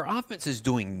especially when your offense is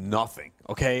doing nothing,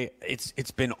 okay?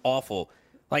 It's been awful.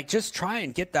 Like, just try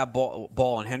and get that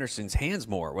ball in Henderson's hands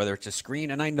more, whether it's a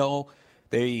screen. And I know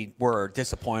they were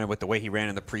disappointed with the way he ran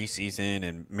in the preseason,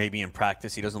 and maybe in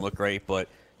practice he doesn't look great, but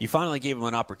you finally gave him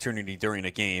an opportunity during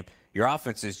a game. Your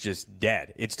offense is just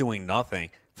dead. It's doing nothing.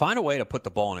 Find a way to put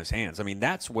the ball in his hands. I mean,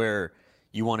 that's where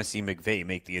you want to see McVay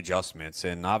make the adjustments,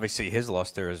 and obviously his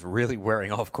luster is really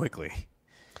wearing off quickly.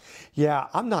 Yeah,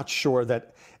 I'm not sure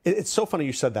that – it's so funny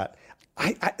you said that.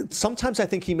 Sometimes I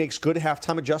think he makes good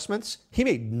halftime adjustments. He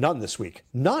made none this week.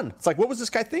 None. It's like, what was this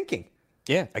guy thinking?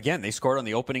 Yeah, again, they scored on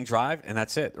the opening drive, and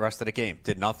that's it. The rest of the game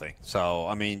did nothing. So,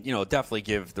 I mean, definitely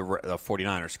give the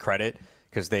 49ers credit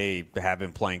because they have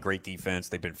been playing great defense.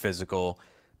 They've been physical.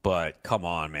 But come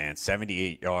on, man,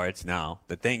 78 yards now.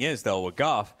 The thing is, though, with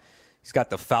Goff, he's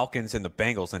got the Falcons and the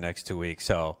Bengals the next 2 weeks.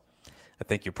 So I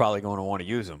think you're probably going to want to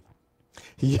use him.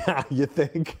 Yeah, you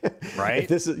think? Right?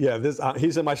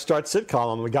 He's in my start-sit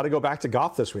column. We got to go back to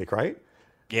Goff this week, right?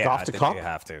 Yeah, Goff I to think Cup? you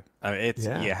have to. I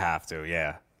mean, you have to,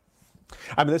 yeah.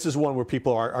 I mean, this is one where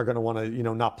people are going to want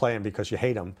to, not play him because you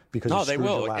hate him. Because no, they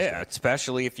will. Yeah,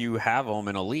 especially if you have him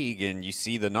in a league and you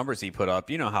see the numbers he put up.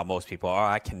 You know how most people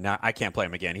are. I can't play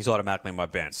him again. He's automatically on my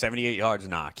bench. 78 yards,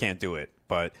 I can't do it.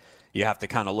 But you have to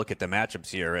kind of look at the matchups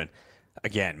here. And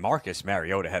again, Marcus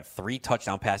Mariota had 3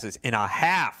 touchdown passes in a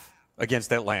half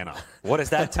against Atlanta. What does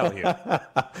that tell you?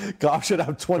 Goff should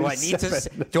have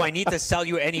 27. Do I need to sell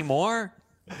you any more?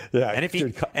 Yeah. And if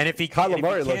Kyler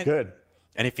Murray looked good.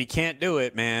 And if he can't do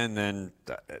it, man, then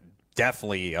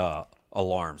definitely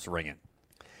alarms ringing.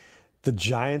 The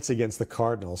Giants against the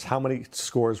Cardinals. How many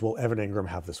scores will Evan Ingram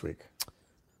have this week?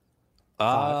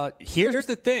 Here's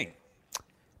the thing.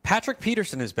 Patrick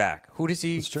Peterson is back. Who does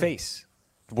he face?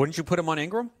 Wouldn't you put him on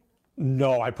Ingram?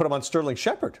 No, I put him on Sterling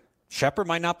Shepard. Shepard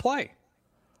might not play.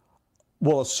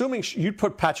 Well, assuming you'd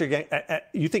put Patrick,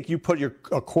 you think you put a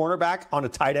cornerback on a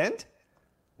tight end?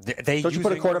 Don't you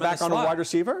put a quarterback on a wide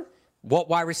receiver? What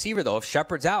wide receiver, though, if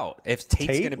Shepard's out? If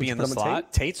Tate's going to be in the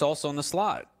slot, Tate's also in the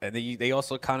slot. And they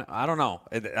also kind of, I don't know.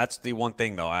 That's the one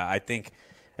thing, though. I think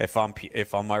if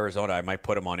I'm Arizona, I might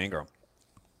put him on Ingram.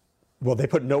 Well, they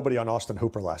put nobody on Austin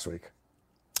Hooper last week.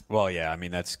 Well, yeah, I mean,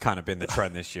 that's kind of been the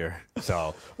trend this year.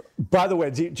 So, by the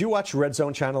way, do you watch Red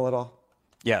Zone Channel at all?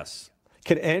 Yes.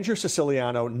 Can Andrew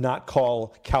Siciliano not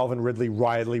call Calvin Ridley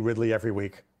Ridley every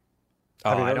week?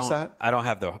 Have you noticed that? I don't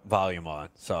have the volume on,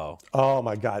 so. Oh,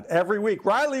 my God. Every week,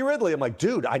 Riley Ridley. I'm like,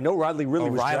 dude, I know Riley Ridley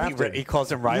was drafted. He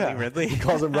calls him Riley Ridley? He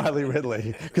calls him Riley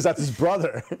Ridley because that's his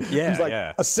brother. Yeah, he's like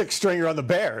a 6-stringer on the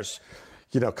Bears.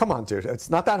 Come on, dude. It's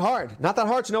not that hard. Not that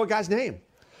hard to know a guy's name.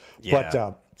 Yeah.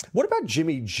 But what about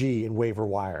Jimmy G in waiver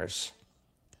wires?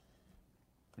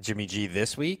 Jimmy G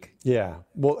this week? Yeah.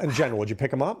 Well, in general, would you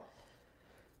pick him up?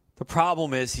 The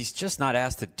problem is he's just not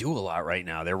asked to do a lot right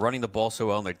now. They're running the ball so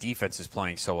well, and their defense is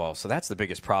playing so well. So that's the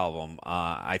biggest problem.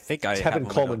 I think Tevin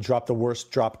Coleman dropped the worst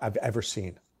drop I've ever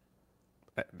seen.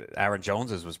 Aaron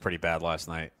Jones's was pretty bad last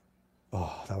night.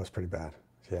 Oh, that was pretty bad.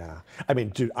 Yeah. I mean,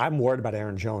 dude, I'm worried about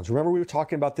Aaron Jones. Remember we were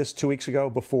talking about this 2 weeks ago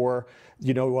before,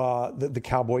 the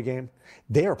Cowboy game?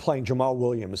 They are playing Jamal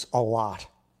Williams a lot.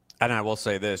 And I will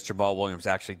say this, Jamal Williams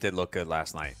actually did look good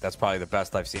last night. That's probably the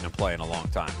best I've seen him play in a long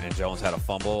time. And Jones had a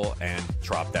fumble and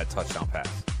dropped that touchdown pass.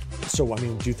 So, I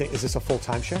mean, do you think, is this a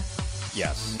full-time share?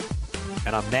 Yes.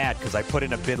 and I'm mad because I put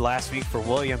in a bid last week for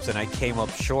Williams and I came up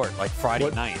short like Friday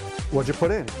night. What'd you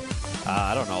put in?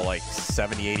 I don't know, like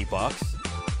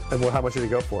 $70-$80. And how much did he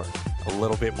go for? A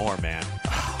little bit more, man.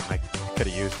 I could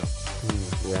have used them.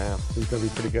 Yeah, he's going to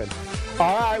be pretty good.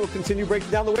 All right, we'll continue breaking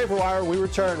down the waiver wire. We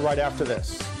return right after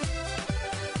this.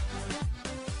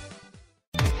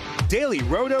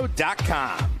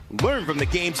 DailyRoto.com. Learn from the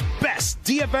game's best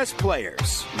DFS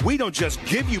players. We don't just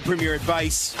give you premier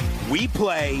advice, we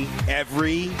play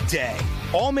every day.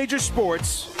 All major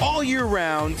sports, all year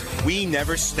round, we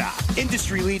never stop.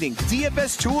 Industry-leading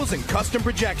DFS tools and custom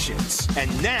projections.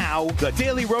 And now, the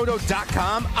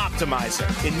DailyRoto.com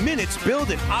Optimizer. In minutes, build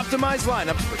and optimize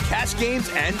lineups for cash games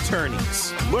and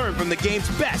tourneys. Learn from the game's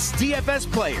best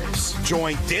DFS players.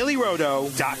 Join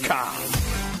DailyRoto.com.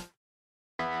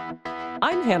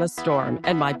 I'm Hannah Storm,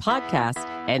 and my podcast,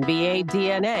 NBA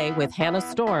DNA with Hannah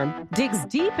Storm, digs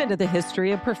deep into the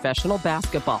history of professional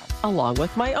basketball, along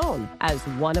with my own, as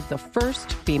one of the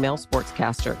first female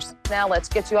sportscasters. Now let's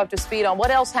get you up to speed on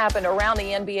what else happened around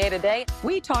the NBA today.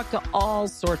 We talked to all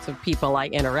sorts of people I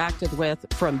interacted with,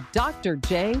 from Dr.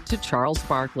 J to Charles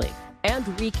Barkley, and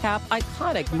recap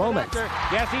iconic moments.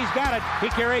 Yes, he's got it.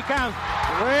 Here he comes.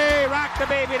 Way rock the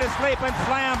baby to sleep and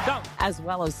slam dunk. As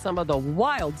well as some of the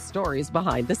wild stories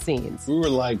behind the scenes. We were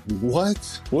like,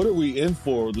 what? What are we in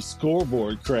for? The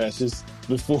scoreboard crashes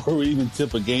before we even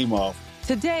tip a game off.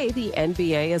 Today, the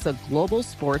NBA is a global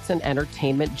sports and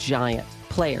entertainment giant.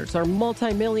 Players are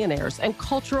multimillionaires and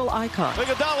cultural icons.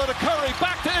 Iguodala to Curry,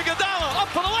 back to Iguodala, up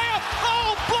for the layup.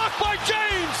 Oh, blocked by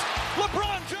James.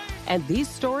 LeBron James. And these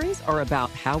stories are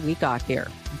about how we got here,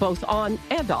 both on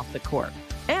and off the court.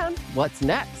 And what's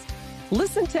next?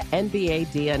 Listen to NBA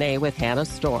DNA with Hannah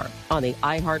Storm on the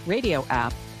iHeartRadio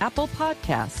app, Apple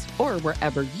Podcasts, or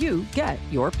wherever you get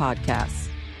your podcasts.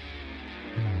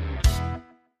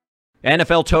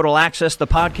 NFL Total Access, the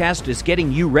podcast, is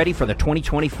getting you ready for the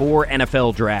 2024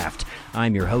 NFL Draft.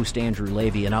 I'm your host, Andrew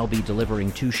Levy, and I'll be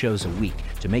delivering 2 shows a week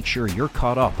to make sure you're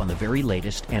caught up on the very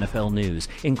latest NFL news,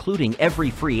 including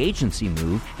every free agency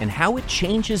move and how it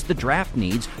changes the draft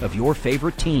needs of your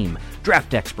favorite team.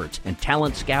 Draft experts and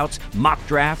talent scouts, mock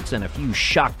drafts, and a few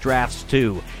shock drafts,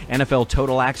 too. NFL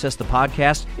Total Access, the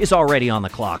podcast, is already on the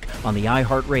clock on the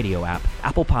iHeartRadio app,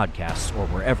 Apple Podcasts, or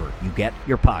wherever you get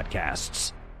your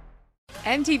podcasts.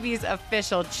 MTV's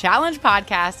official Challenge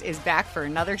podcast is back for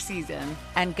another season.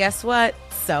 And guess what?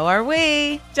 So are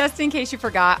we. Just in case you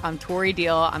forgot, I'm Tori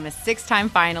Deal. I'm a 6-time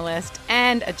finalist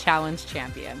and a Challenge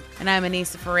champion. And I'm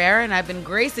Anissa Ferreira, and I've been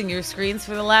gracing your screens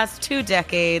for the last 2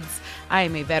 decades. I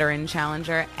am a veteran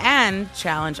challenger and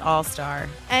Challenge All-Star.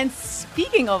 And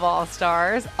speaking of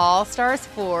All-Stars, All-Stars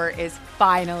 4 is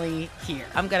finally here.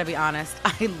 I'm going to be honest.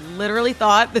 I literally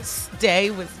thought this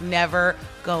day was never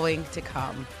going to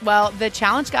come. Well, the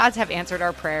Challenge gods have answered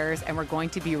our prayers, and we're going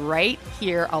to be right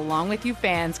here along with you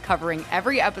fans, covering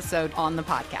every episode on the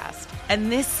podcast.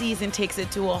 And this season takes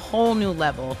it to a whole new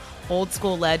level. Old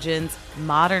school legends,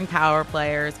 modern power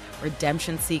players,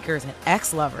 redemption seekers, and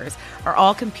ex-lovers are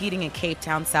all competing in Cape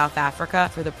Town, South Africa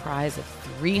for the prize of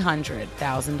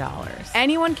 $300,000.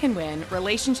 Anyone can win,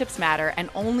 relationships matter, and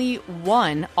only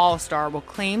one All-Star will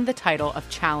claim the title of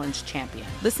Challenge champion.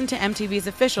 Listen to MTV's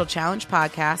official Challenge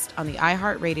podcast on the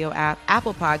iHeartRadio app,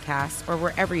 Apple Podcasts, or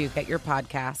wherever you get your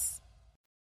podcasts.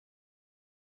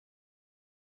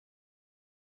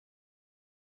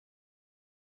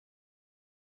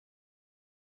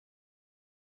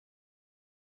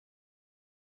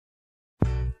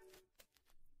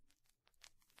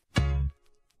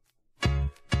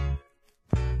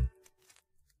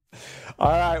 All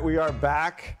right, we are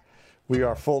back. We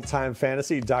are Full-Time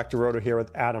Fantasy. Dr. Roto here with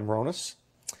Adam Ronis.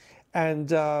 And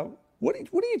what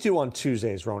do you do on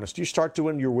Tuesdays, Ronis? Do you start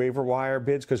doing your waiver wire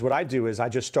bids? Because what I do is I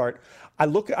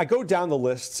go down the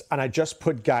lists and I just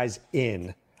put guys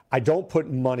in. I don't put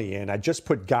money in. I just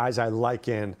put guys I like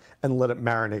in and let it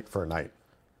marinate for a night.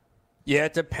 Yeah,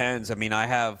 it depends. I mean, I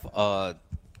have 2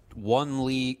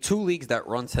 leagues that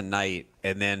run tonight,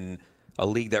 and then a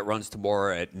league that runs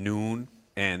tomorrow at noon,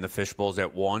 and the Fishbowl's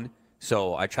at 1.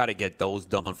 So I try to get those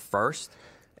done first,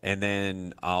 and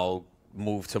then I'll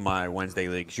move to my Wednesday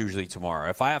leagues, usually tomorrow.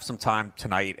 If I have some time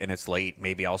tonight and it's late,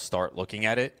 maybe I'll start looking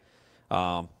at it.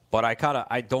 But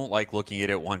I don't like looking at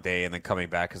it one day and then coming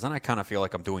back, because then I kind of feel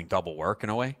like I'm doing double work in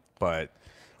a way. But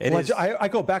I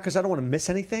go back because I don't want to miss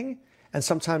anything, and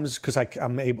sometimes because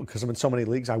I'm in so many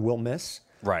leagues, I will miss.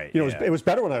 Right. It was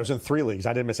better when I was in 3 leagues.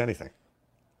 I didn't miss anything.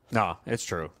 No, it's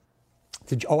true.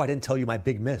 I didn't tell you my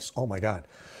big miss. Oh, my God.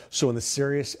 So in the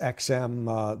Sirius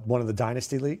XM, one of the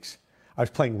Dynasty leagues, I was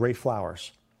playing Ray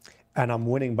Flowers, and I'm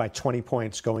winning by 20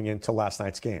 points going into last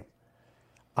night's game.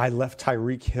 I left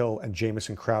Tyreek Hill and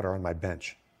Jamison Crowder on my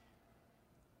bench.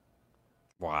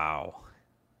 Wow.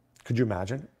 Could you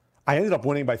imagine? I ended up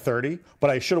winning by 30, but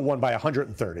I should have won by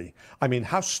 130. I mean,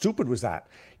 how stupid was that?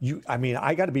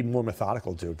 I got to be more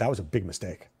methodical, dude. That was a big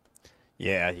mistake.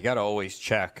 Yeah, you got to always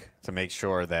check to make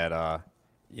sure that,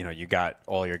 you got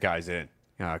all your guys in.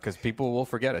 Because people will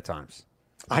forget at times.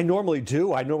 I normally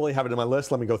do. I normally have it in my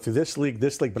list. Let me go through this league,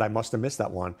 but I must have missed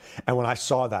that one. And when I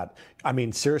saw that, I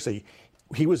mean, seriously,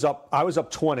 I was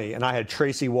up 20, and I had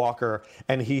Tracy Walker,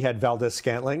 and he had Valdez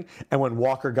Scantling. And when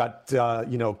Walker got,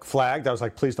 flagged, I was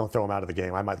like, please don't throw him out of the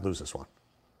game. I might lose this one.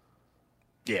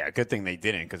 Yeah, good thing they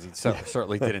didn't, because he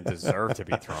certainly didn't deserve to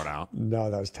be thrown out. No,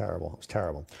 that was terrible. It was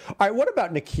terrible. All right, what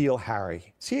about N'Keal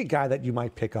Harry? Is he a guy that you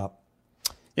might pick up?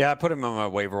 Yeah, I put him on my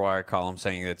waiver wire column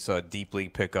saying it's a deep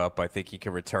league pickup. I think he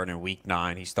can return in week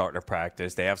 9. He's starting to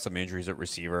practice. They have some injuries at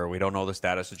receiver. We don't know the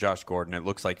status of Josh Gordon. It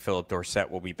looks like Philip Dorsett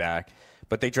will be back.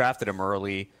 But they drafted him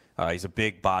early. He's a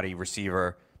big body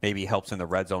receiver. Maybe he helps in the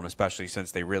red zone, especially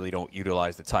since they really don't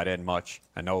utilize the tight end much.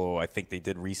 I think they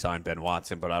did re-sign Ben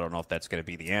Watson, but I don't know if that's going to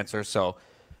be the answer. So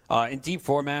in deep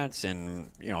formats and,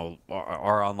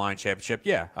 our online championship,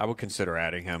 yeah, I would consider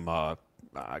adding him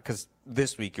because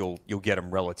this week you'll get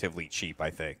him relatively cheap, I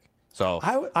think. So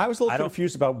I was a little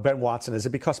confused about Ben Watson. Is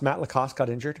it because Matt Lacoste got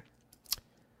injured?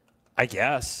 I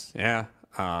guess, yeah.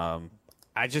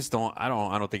 I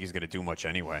don't think he's going to do much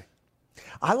anyway.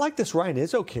 I like this Ryan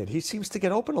Izzo kid. He seems to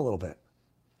get open a little bit.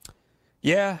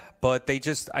 Yeah, but I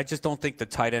just don't think the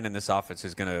tight end in this offense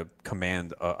is going to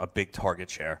command a big target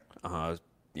share. And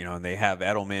they have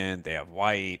Edelman, they have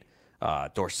White.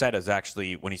 Dorsett is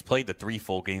actually, when he's played the 3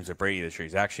 full games of Brady this year,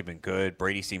 he's actually been good.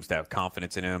 Brady seems to have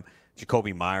confidence in him.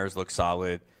 Jacoby Myers looks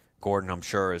solid. Gordon, I'm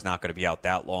sure, is not going to be out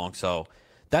that long. So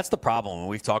that's the problem. When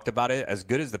we've talked about it, as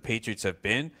good as the Patriots have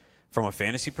been, from a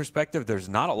fantasy perspective, there's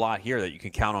not a lot here that you can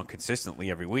count on consistently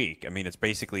every week. I mean, it's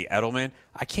basically Edelman.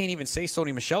 I can't even say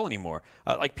Sony Michel anymore.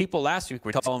 Like people last week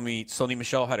were telling me Sony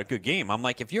Michel had a good game. I'm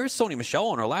like, if you're a Sony Michel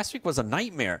owner, last week was a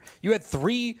nightmare. You had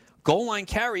 3 goal line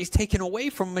carries taken away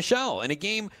from Michel in a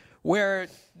game where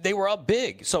they were up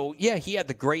big. So, yeah, he had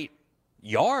the great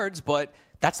yards, but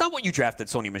that's not what you drafted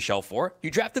Sony Michel for. You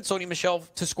drafted Sony Michel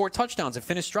to score touchdowns and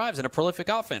finish drives in a prolific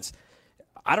offense.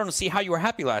 I don't see how you were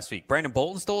happy last week. Brandon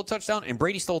Bolton stole a touchdown, and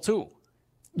Brady stole 2.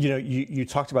 You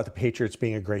talked about the Patriots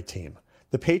being a great team.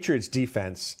 The Patriots'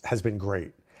 defense has been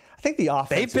great. I think the offense...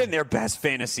 They've been their best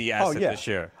fantasy asset this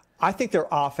year. I think their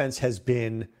offense has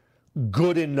been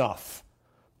good enough.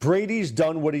 Brady's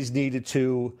done what he's needed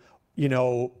to.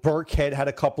 Burkhead had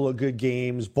a couple of good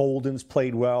games. Bolden's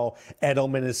played well.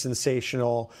 Edelman is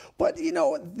sensational. But,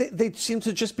 they seem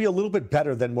to just be a little bit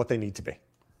better than what they need to be.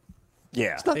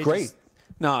 Yeah. It's not great.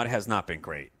 No, it has not been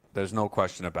great. There's no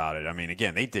question about it. I mean,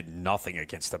 again, they did nothing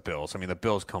against the Bills. I mean, the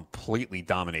Bills completely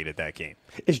dominated that game.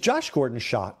 Is Josh Gordon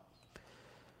shot?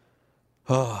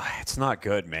 Oh, it's not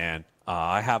good, man.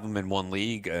 I have him in one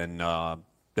league, and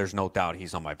there's no doubt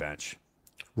he's on my bench.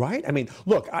 Right? I mean,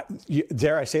 look,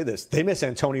 dare I say this? They miss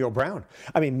Antonio Brown.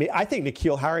 I mean, I think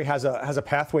N'Keal Harry has a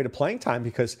pathway to playing time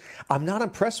because I'm not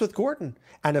impressed with Gordon.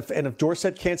 And if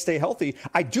Dorsett can't stay healthy,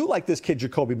 I do like this kid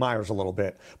Jacoby Myers a little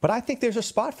bit. But I think there's a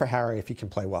spot for Harry if he can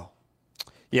play well.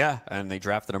 Yeah, and they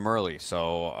drafted him early,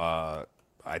 so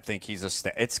I think he's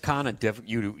it's kind of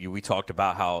difficult. We talked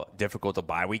about how difficult the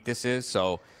bye week this is,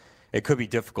 so it could be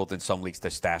difficult in some leagues to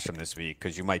stash him this week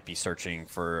because you might be searching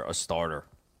for a starter.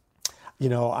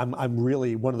 I'm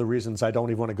really, one of the reasons I don't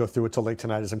even want to go through it till late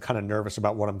tonight is I'm kind of nervous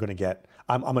about what I'm going to get.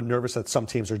 I'm nervous that some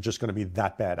teams are just going to be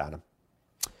that bad at him.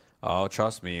 Oh,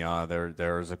 trust me,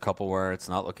 there's a couple where it's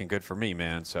not looking good for me,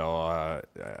 man. So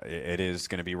it is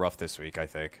going to be rough this week, I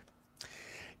think.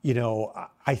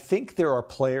 I think there are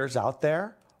players out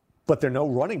there, but there are no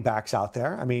running backs out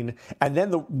there. I mean, and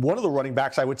then one of the running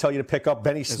backs I would tell you to pick up,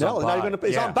 Benny Snell, is not even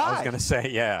on bye. I was going to say,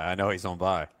 yeah, I know he's on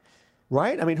bye.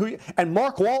 Right? I mean, and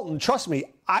Mark Walton, trust me,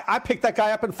 I picked that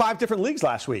guy up in 5 different leagues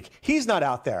last week. He's not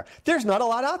out there. There's not a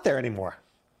lot out there anymore.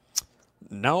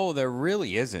 No, there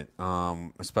really isn't,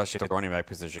 especially at the running back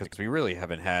position, because we really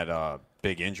haven't had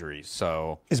big injuries.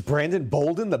 So is Brandon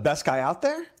Bolden the best guy out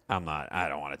there? I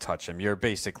don't want to touch him. You're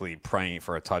basically praying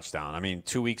for a touchdown. I mean,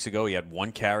 2 weeks ago he had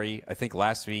 1 carry. I think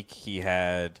last week he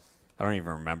had, I don't even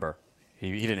remember.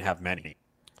 He didn't have many.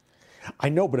 I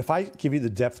know, but if I give you the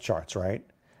depth charts, right?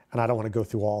 And I don't want to go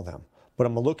through all of them, but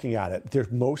I'm looking at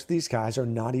it. Most of these guys are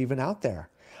not even out there.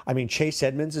 I mean, Chase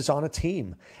Edmonds is on a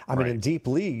team. I mean, in deep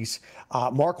leagues,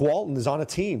 Mark Walton is on a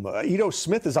team. Ito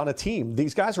Smith is on a team.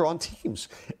 These guys are on teams.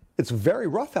 It's very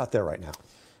rough out there right now.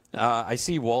 I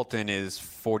see Walton is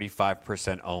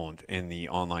 45% owned in the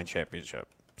online championship,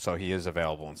 so he is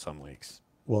available in some leagues.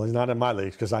 Well, he's not in my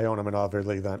league because I own him in every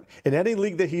league. In any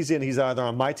league that he's in, he's either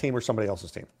on my team or somebody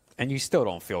else's team. And you still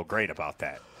don't feel great about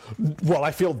that. Well,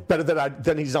 I feel better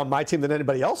than he's on my team than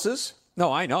anybody else's.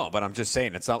 No, I know, but I'm just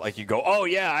saying it's not like you go, oh,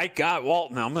 yeah, I got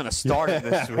Walton. I'm going to start him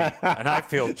this week, and I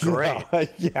feel great.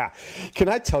 Yeah. Can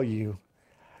I tell you,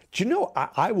 do you know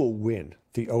I will win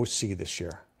the OC this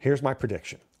year? Here's my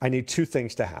prediction. I need two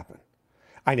things to happen.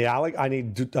 I need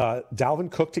Dalvin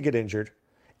Cook to get injured,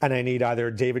 and I need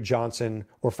either David Johnson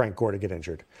or Frank Gore to get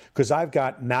injured. Because I've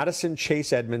got Madison,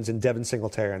 Chase Edmonds, and Devin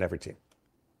Singletary on every team.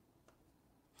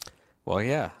 Well,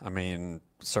 yeah. I mean,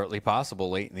 certainly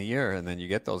possible late in the year, and then you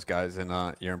get those guys, and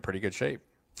you're in pretty good shape.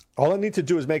 All I need to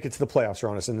do is make it to the playoffs,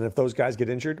 Ronis, and if those guys get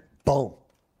injured, boom.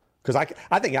 Because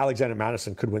I think Alexander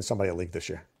Madison could win somebody a league this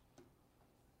year.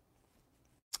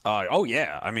 Oh,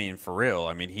 yeah. I mean, for real.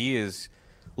 I mean, he has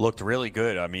looked really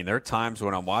good. I mean, there are times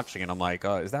when I'm watching and I'm like,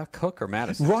 is that Cook or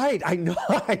Madison? Right. I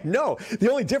know. The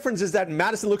only difference is that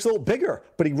Madison looks a little bigger,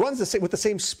 but he runs with the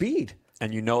same speed.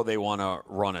 And you know they want to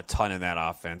run a ton in that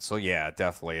offense. So, yeah,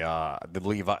 definitely.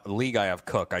 The league I have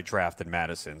Cook, I drafted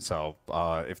Madison. So,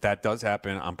 if that does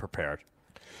happen, I'm prepared.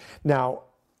 Now,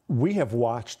 we have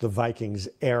watched the Vikings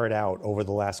air it out over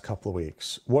the last couple of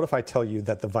weeks. What if I tell you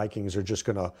that the Vikings are just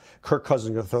Kirk Cousins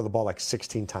is going to throw the ball like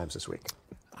 16 times this week?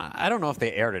 I don't know if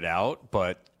they aired it out,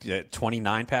 but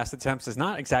 29 pass attempts is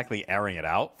not exactly airing it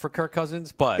out for Kirk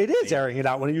Cousins. But it is airing it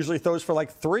out when he usually throws for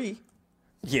like 3.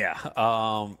 Yeah,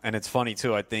 and it's funny,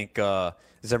 too. I think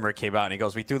Zimmer came out and he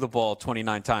goes, we threw the ball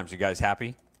 29 times. You guys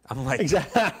happy? I'm like,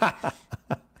 exactly.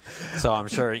 So I'm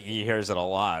sure he hears it a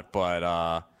lot.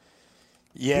 But,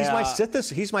 yeah.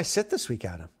 He's my sit this week,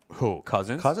 Adam. Who,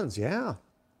 Cousins? Cousins, yeah.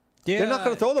 They're not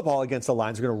going to throw the ball against the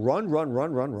Lions. They're going to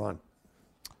run.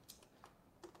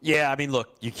 Yeah, I mean,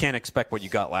 look, you can't expect what you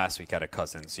got last week out of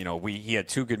Cousins. You know, he had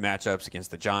 2 good matchups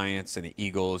against the Giants and the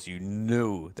Eagles. You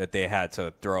knew that they had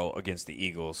to throw against the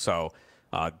Eagles, so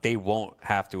they won't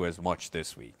have to as much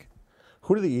this week.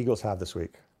 Who do the Eagles have this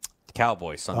week? The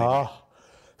Cowboys Sunday night.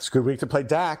 It's a good week to play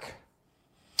Dak.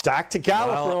 Dak to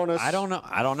Gallup, Ronis. I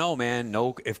don't know, man.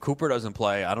 No, if Cooper doesn't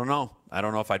play, I don't know. I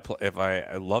don't know if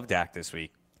I love Dak this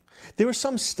week. There was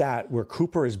some stat where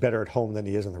Cooper is better at home than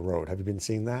he is on the road. Have you been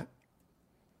seeing that?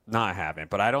 No, I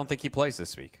haven't, but I don't think he plays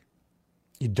this week.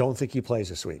 You don't think he plays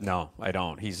this week? No, I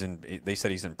don't. They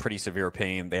said he's in pretty severe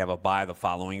pain. They have a bye the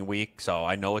following week, so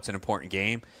I know it's an important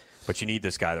game, but you need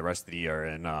this guy the rest of the year.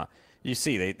 And you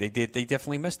see, they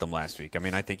definitely missed him last week. I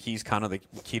mean, I think he's kind of the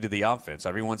key to the offense.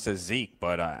 Everyone says Zeke,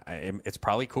 but it's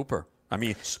probably Cooper. I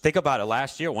mean, think about it.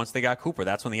 Last year, once they got Cooper,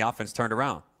 that's when the offense turned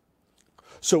around.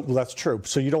 So that's true.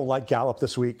 So you don't like Gallup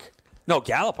this week? No,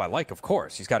 Gallup I like, of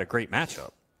course. He's got a great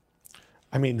matchup.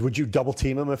 I mean, would you double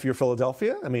team him if you're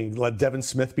Philadelphia? I mean, let Devin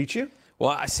Smith beat you? Well,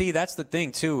 I see. That's the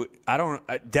thing too.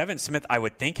 Devin Smith, I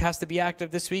would think, has to be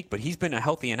active this week, but he's been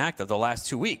healthy and active the last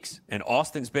 2 weeks. And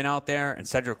Austin's been out there, and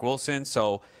Cedric Wilson.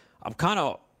 So I'm kind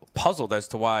of puzzled as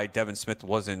to why Devin Smith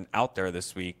wasn't out there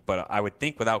this week. But I would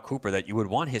think without Cooper that you would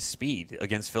want his speed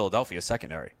against Philadelphia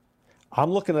secondary. I'm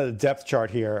looking at a depth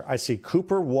chart here. I see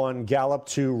Cooper 1, Gallup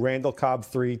 2, Randall Cobb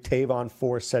 3, Tavon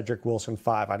 4, Cedric Wilson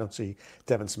 5. I don't see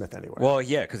Devin Smith anywhere. Well,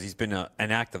 yeah, because he's been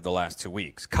inactive the last 2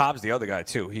 weeks. Cobb's the other guy,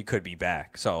 too. He could be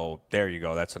back. So there you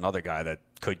go. That's another guy that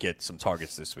could get some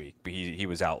targets this week. But he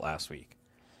was out last week.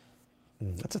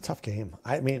 That's a tough game.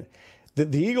 I mean, the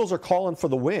Eagles are calling for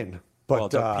the win. But, well,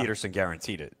 Doug Peterson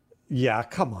guaranteed it. Yeah,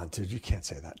 come on, dude. You can't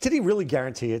say that. Did he really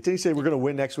guarantee it? Did he say we're going to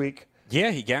win next week?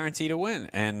 Yeah, he guaranteed a win,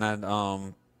 and then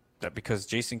that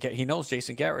because he knows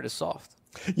Jason Garrett is soft.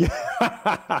 Yeah,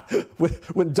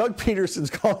 when Doug Peterson's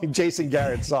calling Jason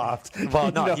Garrett soft. Well,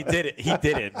 no, he did it. He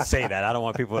didn't say that. I don't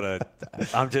want people to.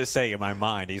 I'm just saying in my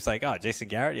mind, he's like, oh, Jason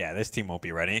Garrett. Yeah, this team won't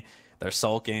be ready. They're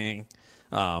sulking,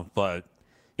 but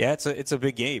yeah, it's a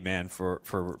big game, man, for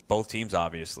both teams.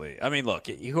 Obviously, I mean, look,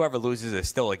 whoever loses is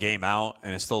still a game out,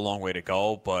 and it's still a long way to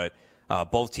go. But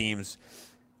both teams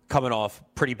coming off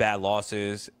pretty bad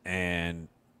losses, and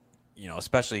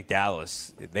especially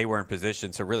Dallas, they were in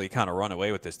position to really kind of run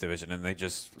away with this division, and they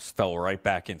just fell right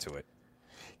back into it.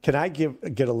 Can I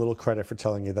get a little credit for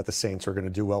telling you that the Saints are going to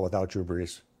do well without Drew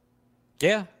Brees?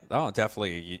 Yeah,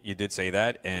 definitely. You did say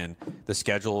that, and the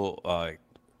schedule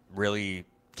really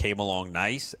came along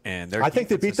nice. And I think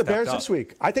they beat the Bears this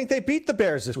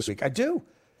week. I do.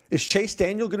 Is Chase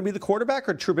Daniel going to be the quarterback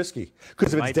or Trubisky?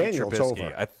 Because if it's Daniel, it's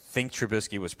over. I think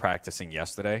Trubisky was practicing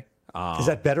yesterday. Is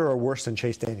that better or worse than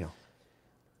Chase Daniel?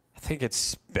 I think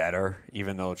it's better,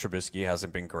 even though Trubisky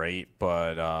hasn't been great.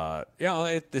 But,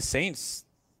 the Saints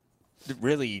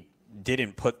really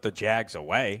didn't put the Jags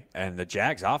away, and the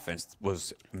Jags offense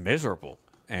was miserable.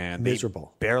 And they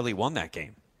barely won that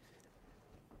game.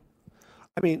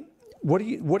 I mean, what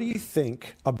do you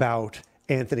think about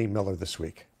Anthony Miller this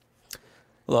week?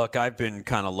 Look, I've been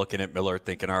kind of looking at Miller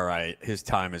thinking, all right, his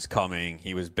time is coming.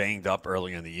 He was banged up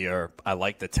early in the year. I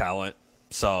like the talent.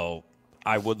 So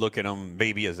I would look at him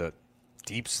maybe as a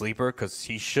deep sleeper because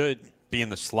he should be in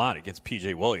the slot against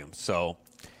P.J. Williams. So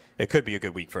it could be a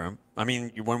good week for him. I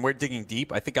mean, when we're digging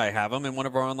deep, I think I have him in one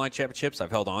of our online championships.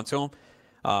 I've held on to him.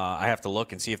 I have to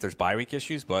look and see if there's bye week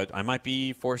issues, but I might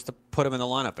be forced to put him in the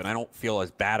lineup, and I don't feel as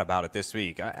bad about it this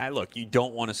week. Look, you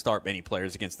don't want to start many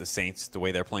players against the Saints the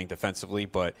way they're playing defensively,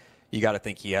 but you got to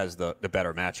think he has the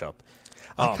better matchup.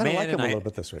 I kind of like him a little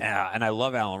bit this week. Yeah, and I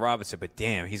love Allen Robinson, but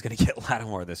damn, he's going to get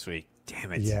Lattimore this week.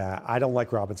 Damn it. Yeah, I don't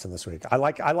like Robinson this week. I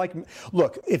like.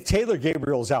 Look, if Taylor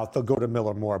Gabriel's out, they'll go to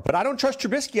Miller more. But I don't trust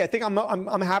Trubisky. I think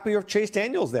I'm happier with Chase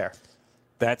Daniels there.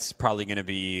 That's probably going to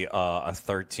be a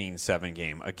 13-7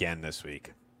 game again this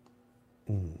week.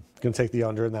 Going to take the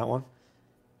under in that one?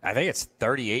 I think it's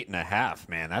 38.5,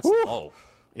 man. That's low.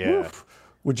 Yeah. Oof.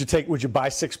 Would you buy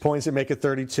 6 points and make it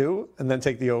 32 and then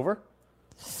take the over?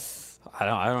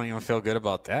 I don't even feel good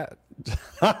about that.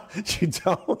 You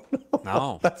don't?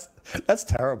 No. That's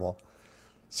terrible.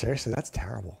 Seriously, that's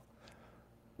terrible.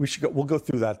 We'll go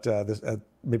through that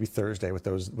maybe Thursday with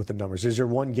the numbers. Is there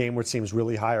one game where it seems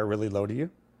really high or really low to you?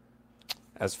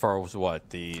 As far as what?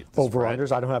 The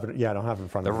over-unders? I don't have it. Yeah, I don't have it in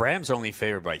front of me. The Rams only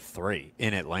favored by 3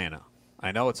 in Atlanta.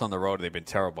 I know it's on the road. They've been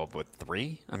terrible, but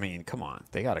 3? I mean, come on.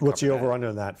 They got to. What's the over-under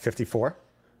on that? 54?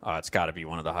 It's got to be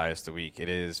one of the highest of the week. It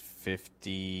is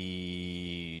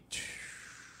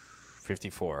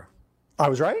 54. I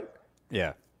was right?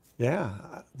 Yeah. Yeah.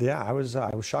 I was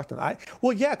shocked.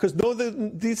 Because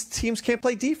these teams can't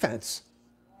play defense.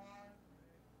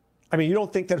 I mean, you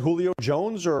don't think that Julio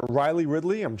Jones or Riley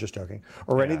Ridley, I'm just joking,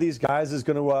 or any of these guys is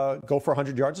going to go for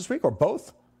 100 yards this week, or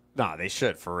both? No, they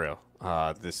should, for real.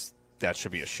 That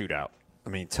should be a shootout. I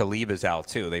mean, Talib is out,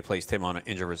 too. They placed him on an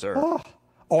injured reserve. Oh,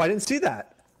 I didn't see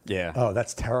that. Yeah. Oh,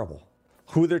 that's terrible.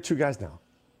 Who are their 2 guys now?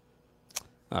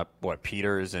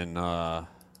 Peters and...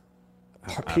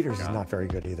 Peters is not very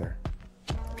good either.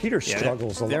 Peters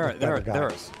struggles a lot with better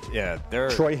guys.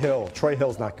 Troy Hill. Troy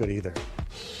Hill's not good either.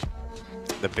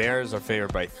 The Bears are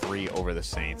favored by 3 over the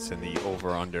Saints, and the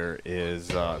over-under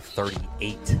is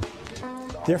 38.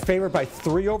 They're favored by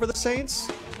 3 over the Saints?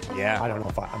 Yeah. I don't know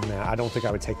if I don't think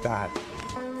I would take that.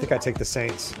 I think I'd take the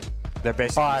Saints. They're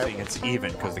basically saying it's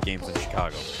even because the game's in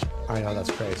Chicago. I know,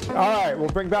 that's crazy. All right, we'll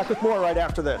bring back with more right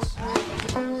after this.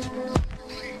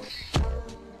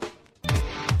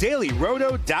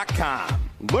 DailyRoto.com.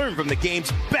 Learn from the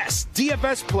game's best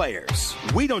DFS players.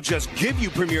 We don't just give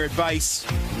you premier advice,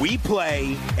 we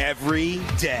play every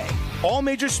day. All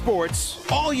major sports,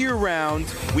 all year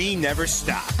round, we never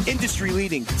stop.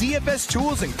 Industry-leading DFS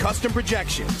tools and custom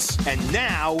projections. And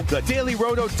now, the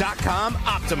DailyRoto.com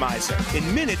Optimizer.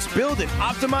 In minutes, build and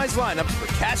optimize lineups for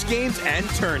cash games and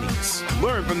tourneys.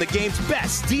 Learn from the game's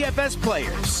best DFS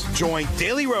players. Join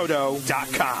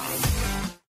DailyRoto.com.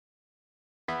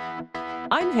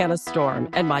 I'm Hannah Storm,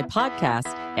 and my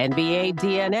podcast, NBA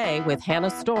DNA with Hannah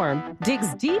Storm,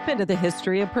 digs deep into the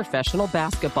history of professional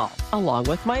basketball, along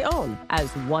with my own, as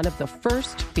one of the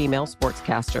first female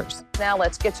sportscasters. Now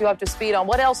let's get you up to speed on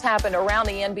what else happened around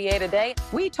the NBA today.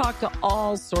 We talked to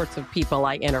all sorts of people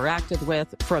I interacted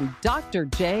with, from Dr.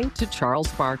 J to Charles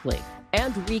Barkley,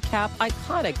 and recap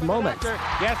iconic moments.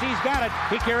 Yes, he's got it.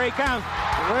 Here he comes.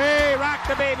 Way rock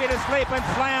the baby to sleep and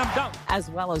slam dunk. As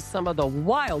well as some of the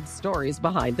wild stories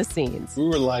behind the scenes. We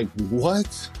were like,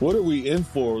 what? What are we in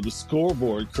for? The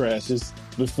scoreboard crashes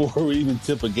before we even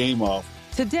tip a game off.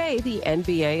 Today, the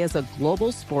NBA is a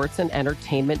global sports and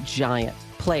entertainment giant.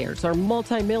 Players are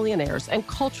multimillionaires and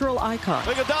cultural icons.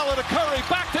 Iguodala to Curry,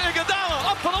 back to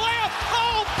Iguodala, up for the layup.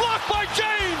 Oh, blocked by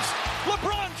James.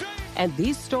 LeBron James. And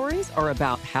these stories are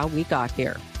about how we got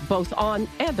here, both on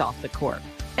and off the court.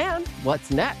 And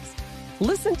what's next?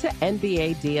 Listen to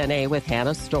NBA DNA with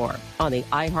Hannah Storm on the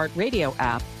iHeartRadio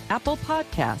app, Apple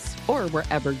Podcasts, or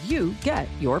wherever you get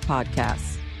your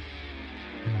podcasts.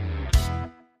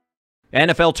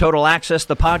 NFL Total Access,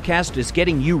 the podcast, is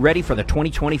getting you ready for the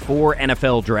 2024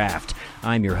 NFL Draft.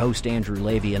 I'm your host, Andrew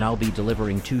Levy, and I'll be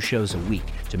delivering 2 shows a week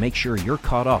to make sure you're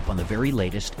caught up on the very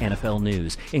latest NFL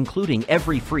news, including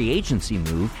every free agency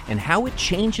move and how it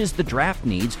changes the draft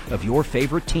needs of your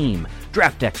favorite team.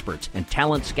 Draft experts and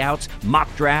talent scouts,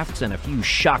 mock drafts, and a few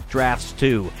shock drafts,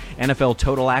 too. NFL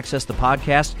Total Access, the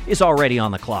podcast, is already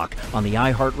on the clock on the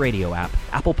iHeartRadio app,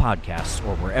 Apple Podcasts,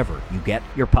 or wherever you get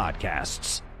your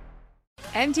podcasts.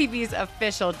 MTV's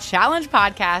official Challenge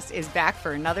podcast is back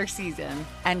for another season.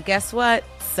 And guess what?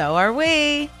 So are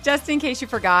we. Just in case you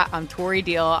forgot, I'm Tori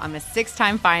Deal. I'm a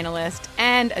 6-time finalist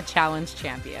and a Challenge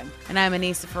champion. And I'm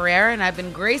Anissa Ferreira, and I've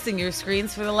been gracing your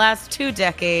screens for the last 2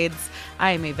 decades.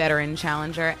 I am a veteran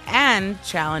challenger and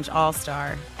Challenge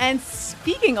All-Star. And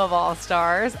speaking of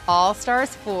All-Stars,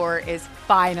 All-Stars 4 is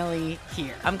finally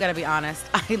here. I'm going to be honest.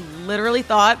 I literally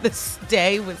thought this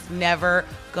day was never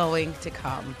going to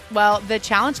come. Well, the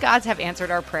Challenge gods have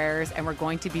answered our prayers, and we're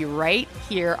going to be right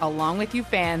here along with you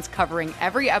fans covering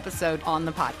every episode on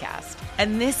the podcast.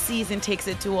 And this season takes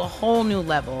it to a whole new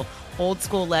level. Old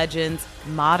school legends,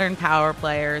 modern power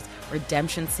players,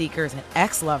 redemption seekers, and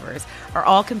ex-lovers are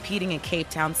all competing in Cape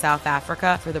Town, South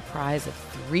Africa for the prize of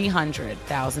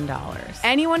 $300,000.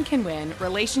 Anyone can win,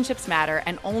 relationships matter,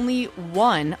 and only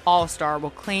one All-Star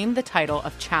will claim the title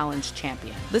of Challenge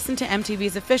champion. Listen to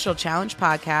MTV's official Challenge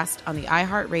podcast on the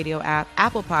iHeartRadio app,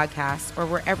 Apple Podcasts, or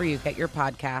wherever you get your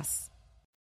podcasts.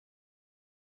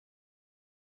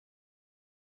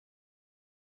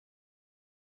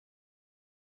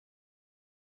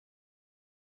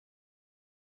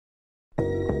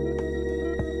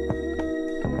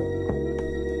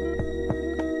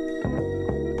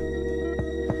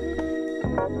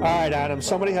 All right, Adam,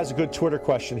 somebody has a good Twitter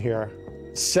question here.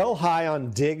 Sell high on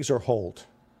Diggs or hold?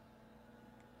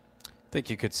 I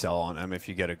think you could sell on him if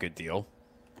you get a good deal.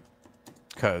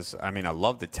 Because, I mean, I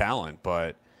love the talent,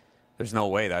 but there's no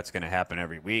way that's going to happen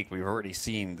every week. We've already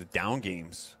seen the down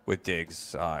games with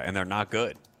Diggs, and they're not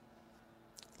good.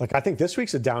 Like, I think this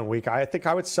week's a down week. I think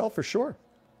I would sell for sure.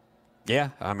 Yeah,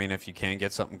 I mean, if you can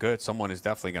get something good, someone is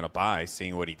definitely going to buy,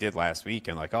 seeing what he did last week,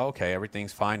 and like, oh, okay,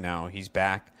 everything's fine now. He's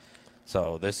back.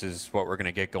 So this is what we're going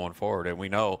to get going forward. And we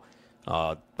know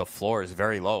the floor is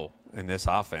very low in this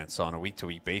offense on a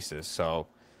week-to-week basis. So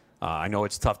I know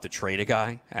it's tough to trade a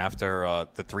guy after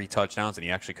the 3 touchdowns, and he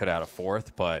actually could have had a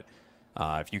 4th. But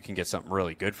if you can get something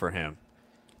really good for him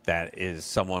that is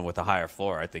someone with a higher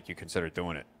floor, I think you consider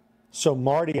doing it. So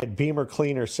Marty at Beamer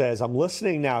Cleaner says, I'm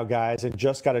listening now, guys, and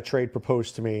just got a trade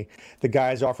proposed to me. The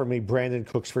guys offer me Brandon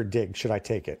Cooks for Diggs. Should I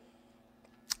take it?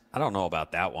 I don't know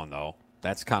about that one, though.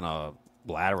 That's kind of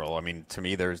lateral. I mean, to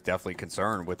me, there's definitely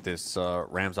concern with this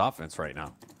Rams offense right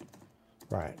now.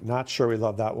 Right. Not sure we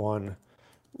love that one.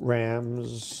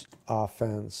 Rams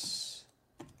offense,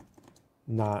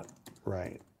 not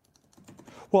right.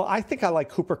 Well, I think I like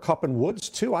Cooper Kupp and Woods,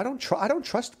 too. I don't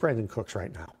trust Brandon Cooks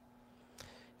right now.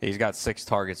 He's got 6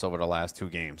 targets over the last 2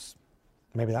 games.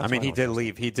 Maybe that's. I mean, he did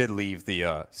leave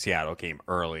the Seattle game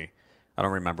early. I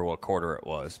don't remember what quarter it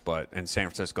was, but in San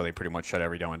Francisco, they pretty much shut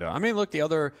every window. I mean, look, the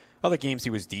other games he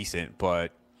was decent,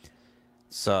 but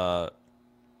it's, I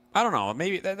don't know.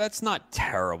 Maybe that's not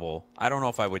terrible. I don't know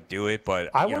if I would do it, but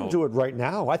I wouldn't do it right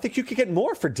now. I think you could get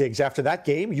more for Diggs after that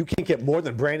game. You can't get more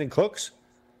than Brandon Cooks.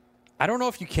 I don't know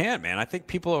if you can, man. I think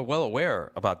people are well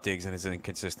aware about Diggs and his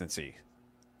inconsistency.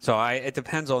 So it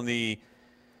depends on the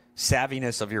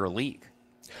savviness of your league.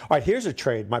 All right, here's a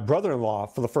trade. My brother-in-law,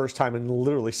 for the first time in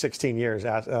literally 16 years,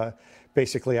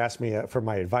 basically asked me for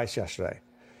my advice yesterday.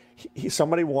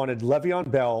 Somebody wanted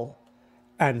Le'Veon Bell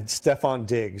and Stephon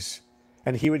Diggs,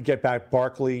 and he would get back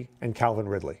Barkley and Calvin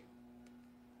Ridley.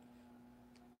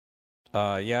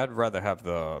 Yeah, I'd rather have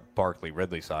the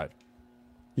Barkley-Ridley side.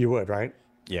 You would, right?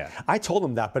 Yeah. I told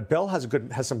him that, but Bell has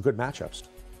some good matchups.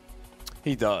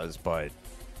 He does, but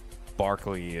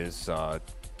Barkley is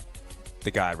the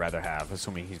guy I'd rather have,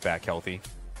 assuming he's back healthy.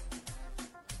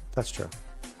 That's true.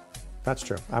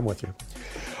 I'm with you.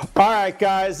 All right,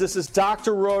 guys, this is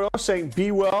Dr. Roto saying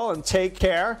be well and take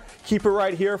care. Keep it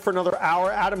right here for another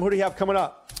hour. Adam, who do you have coming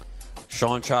up?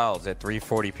 Sean Childs at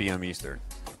 3:40 p.m. Eastern.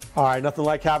 All right, nothing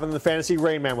like having the Fantasy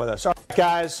Rain Man with us. All right,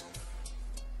 guys,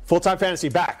 Full-Time Fantasy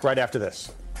back right after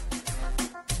this.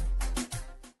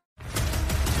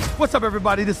 What's up,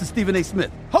 everybody? This is Stephen A.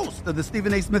 Smith, host of the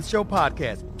Stephen A. Smith Show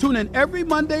podcast. Tune in every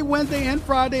Monday, Wednesday, and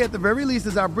Friday at the very least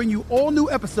as I bring you all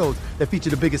new episodes that feature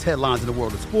the biggest headlines in the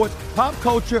world of sports, pop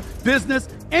culture, business,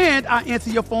 and I answer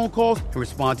your phone calls and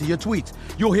respond to your tweets.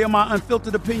 You'll hear my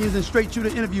unfiltered opinions and straight-shooter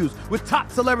interviews with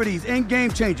top celebrities and game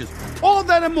changers. All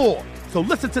that and more. So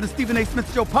listen to the Stephen A.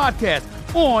 Smith Show podcast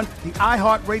on the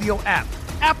iHeartRadio app,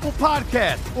 Apple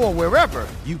Podcasts, or wherever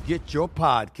you get your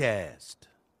podcast.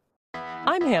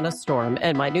 I'm Hannah Storm,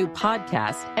 and my new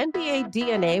podcast, NBA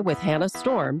DNA with Hannah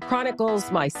Storm,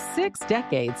 chronicles my 6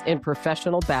 decades in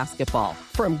professional basketball.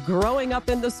 From growing up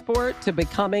in the sport to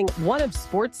becoming one of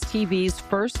sports TV's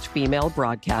first female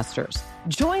broadcasters.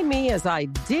 Join me as I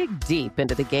dig deep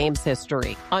into the game's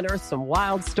history, unearth some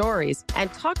wild stories,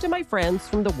 and talk to my friends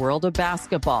from the world of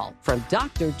basketball, from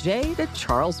Dr. J to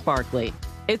Charles Barkley.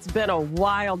 It's been a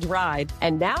wild ride,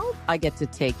 and now I get to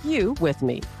take you with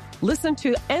me. Listen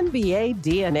to NBA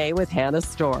DNA with Hannah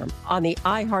Storm on the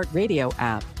iHeartRadio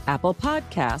app, Apple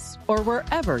Podcasts, or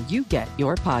wherever you get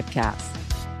your podcasts.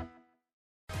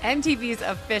 MTV's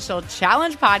official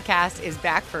Challenge podcast is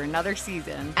back for another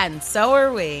season. And so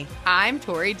are we. I'm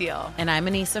Tori Deal. And I'm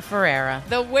Anissa Ferreira.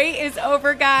 The wait is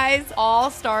over, guys. All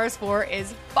Stars 4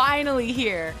 is finally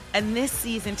here. And this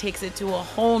season takes it to a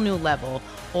whole new level.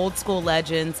 Old school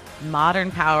legends, modern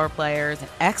power players, and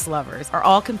ex-lovers are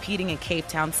all competing in Cape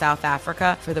Town, South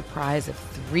Africa for the prize of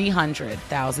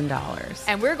 $300,000.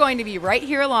 And we're going to be right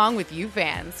here along with you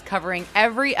fans, covering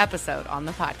every episode on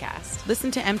the podcast. Listen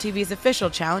to MTV's official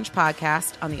Challenge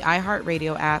podcast on the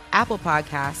iHeartRadio app, Apple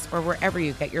Podcasts, or wherever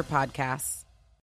you get your podcasts.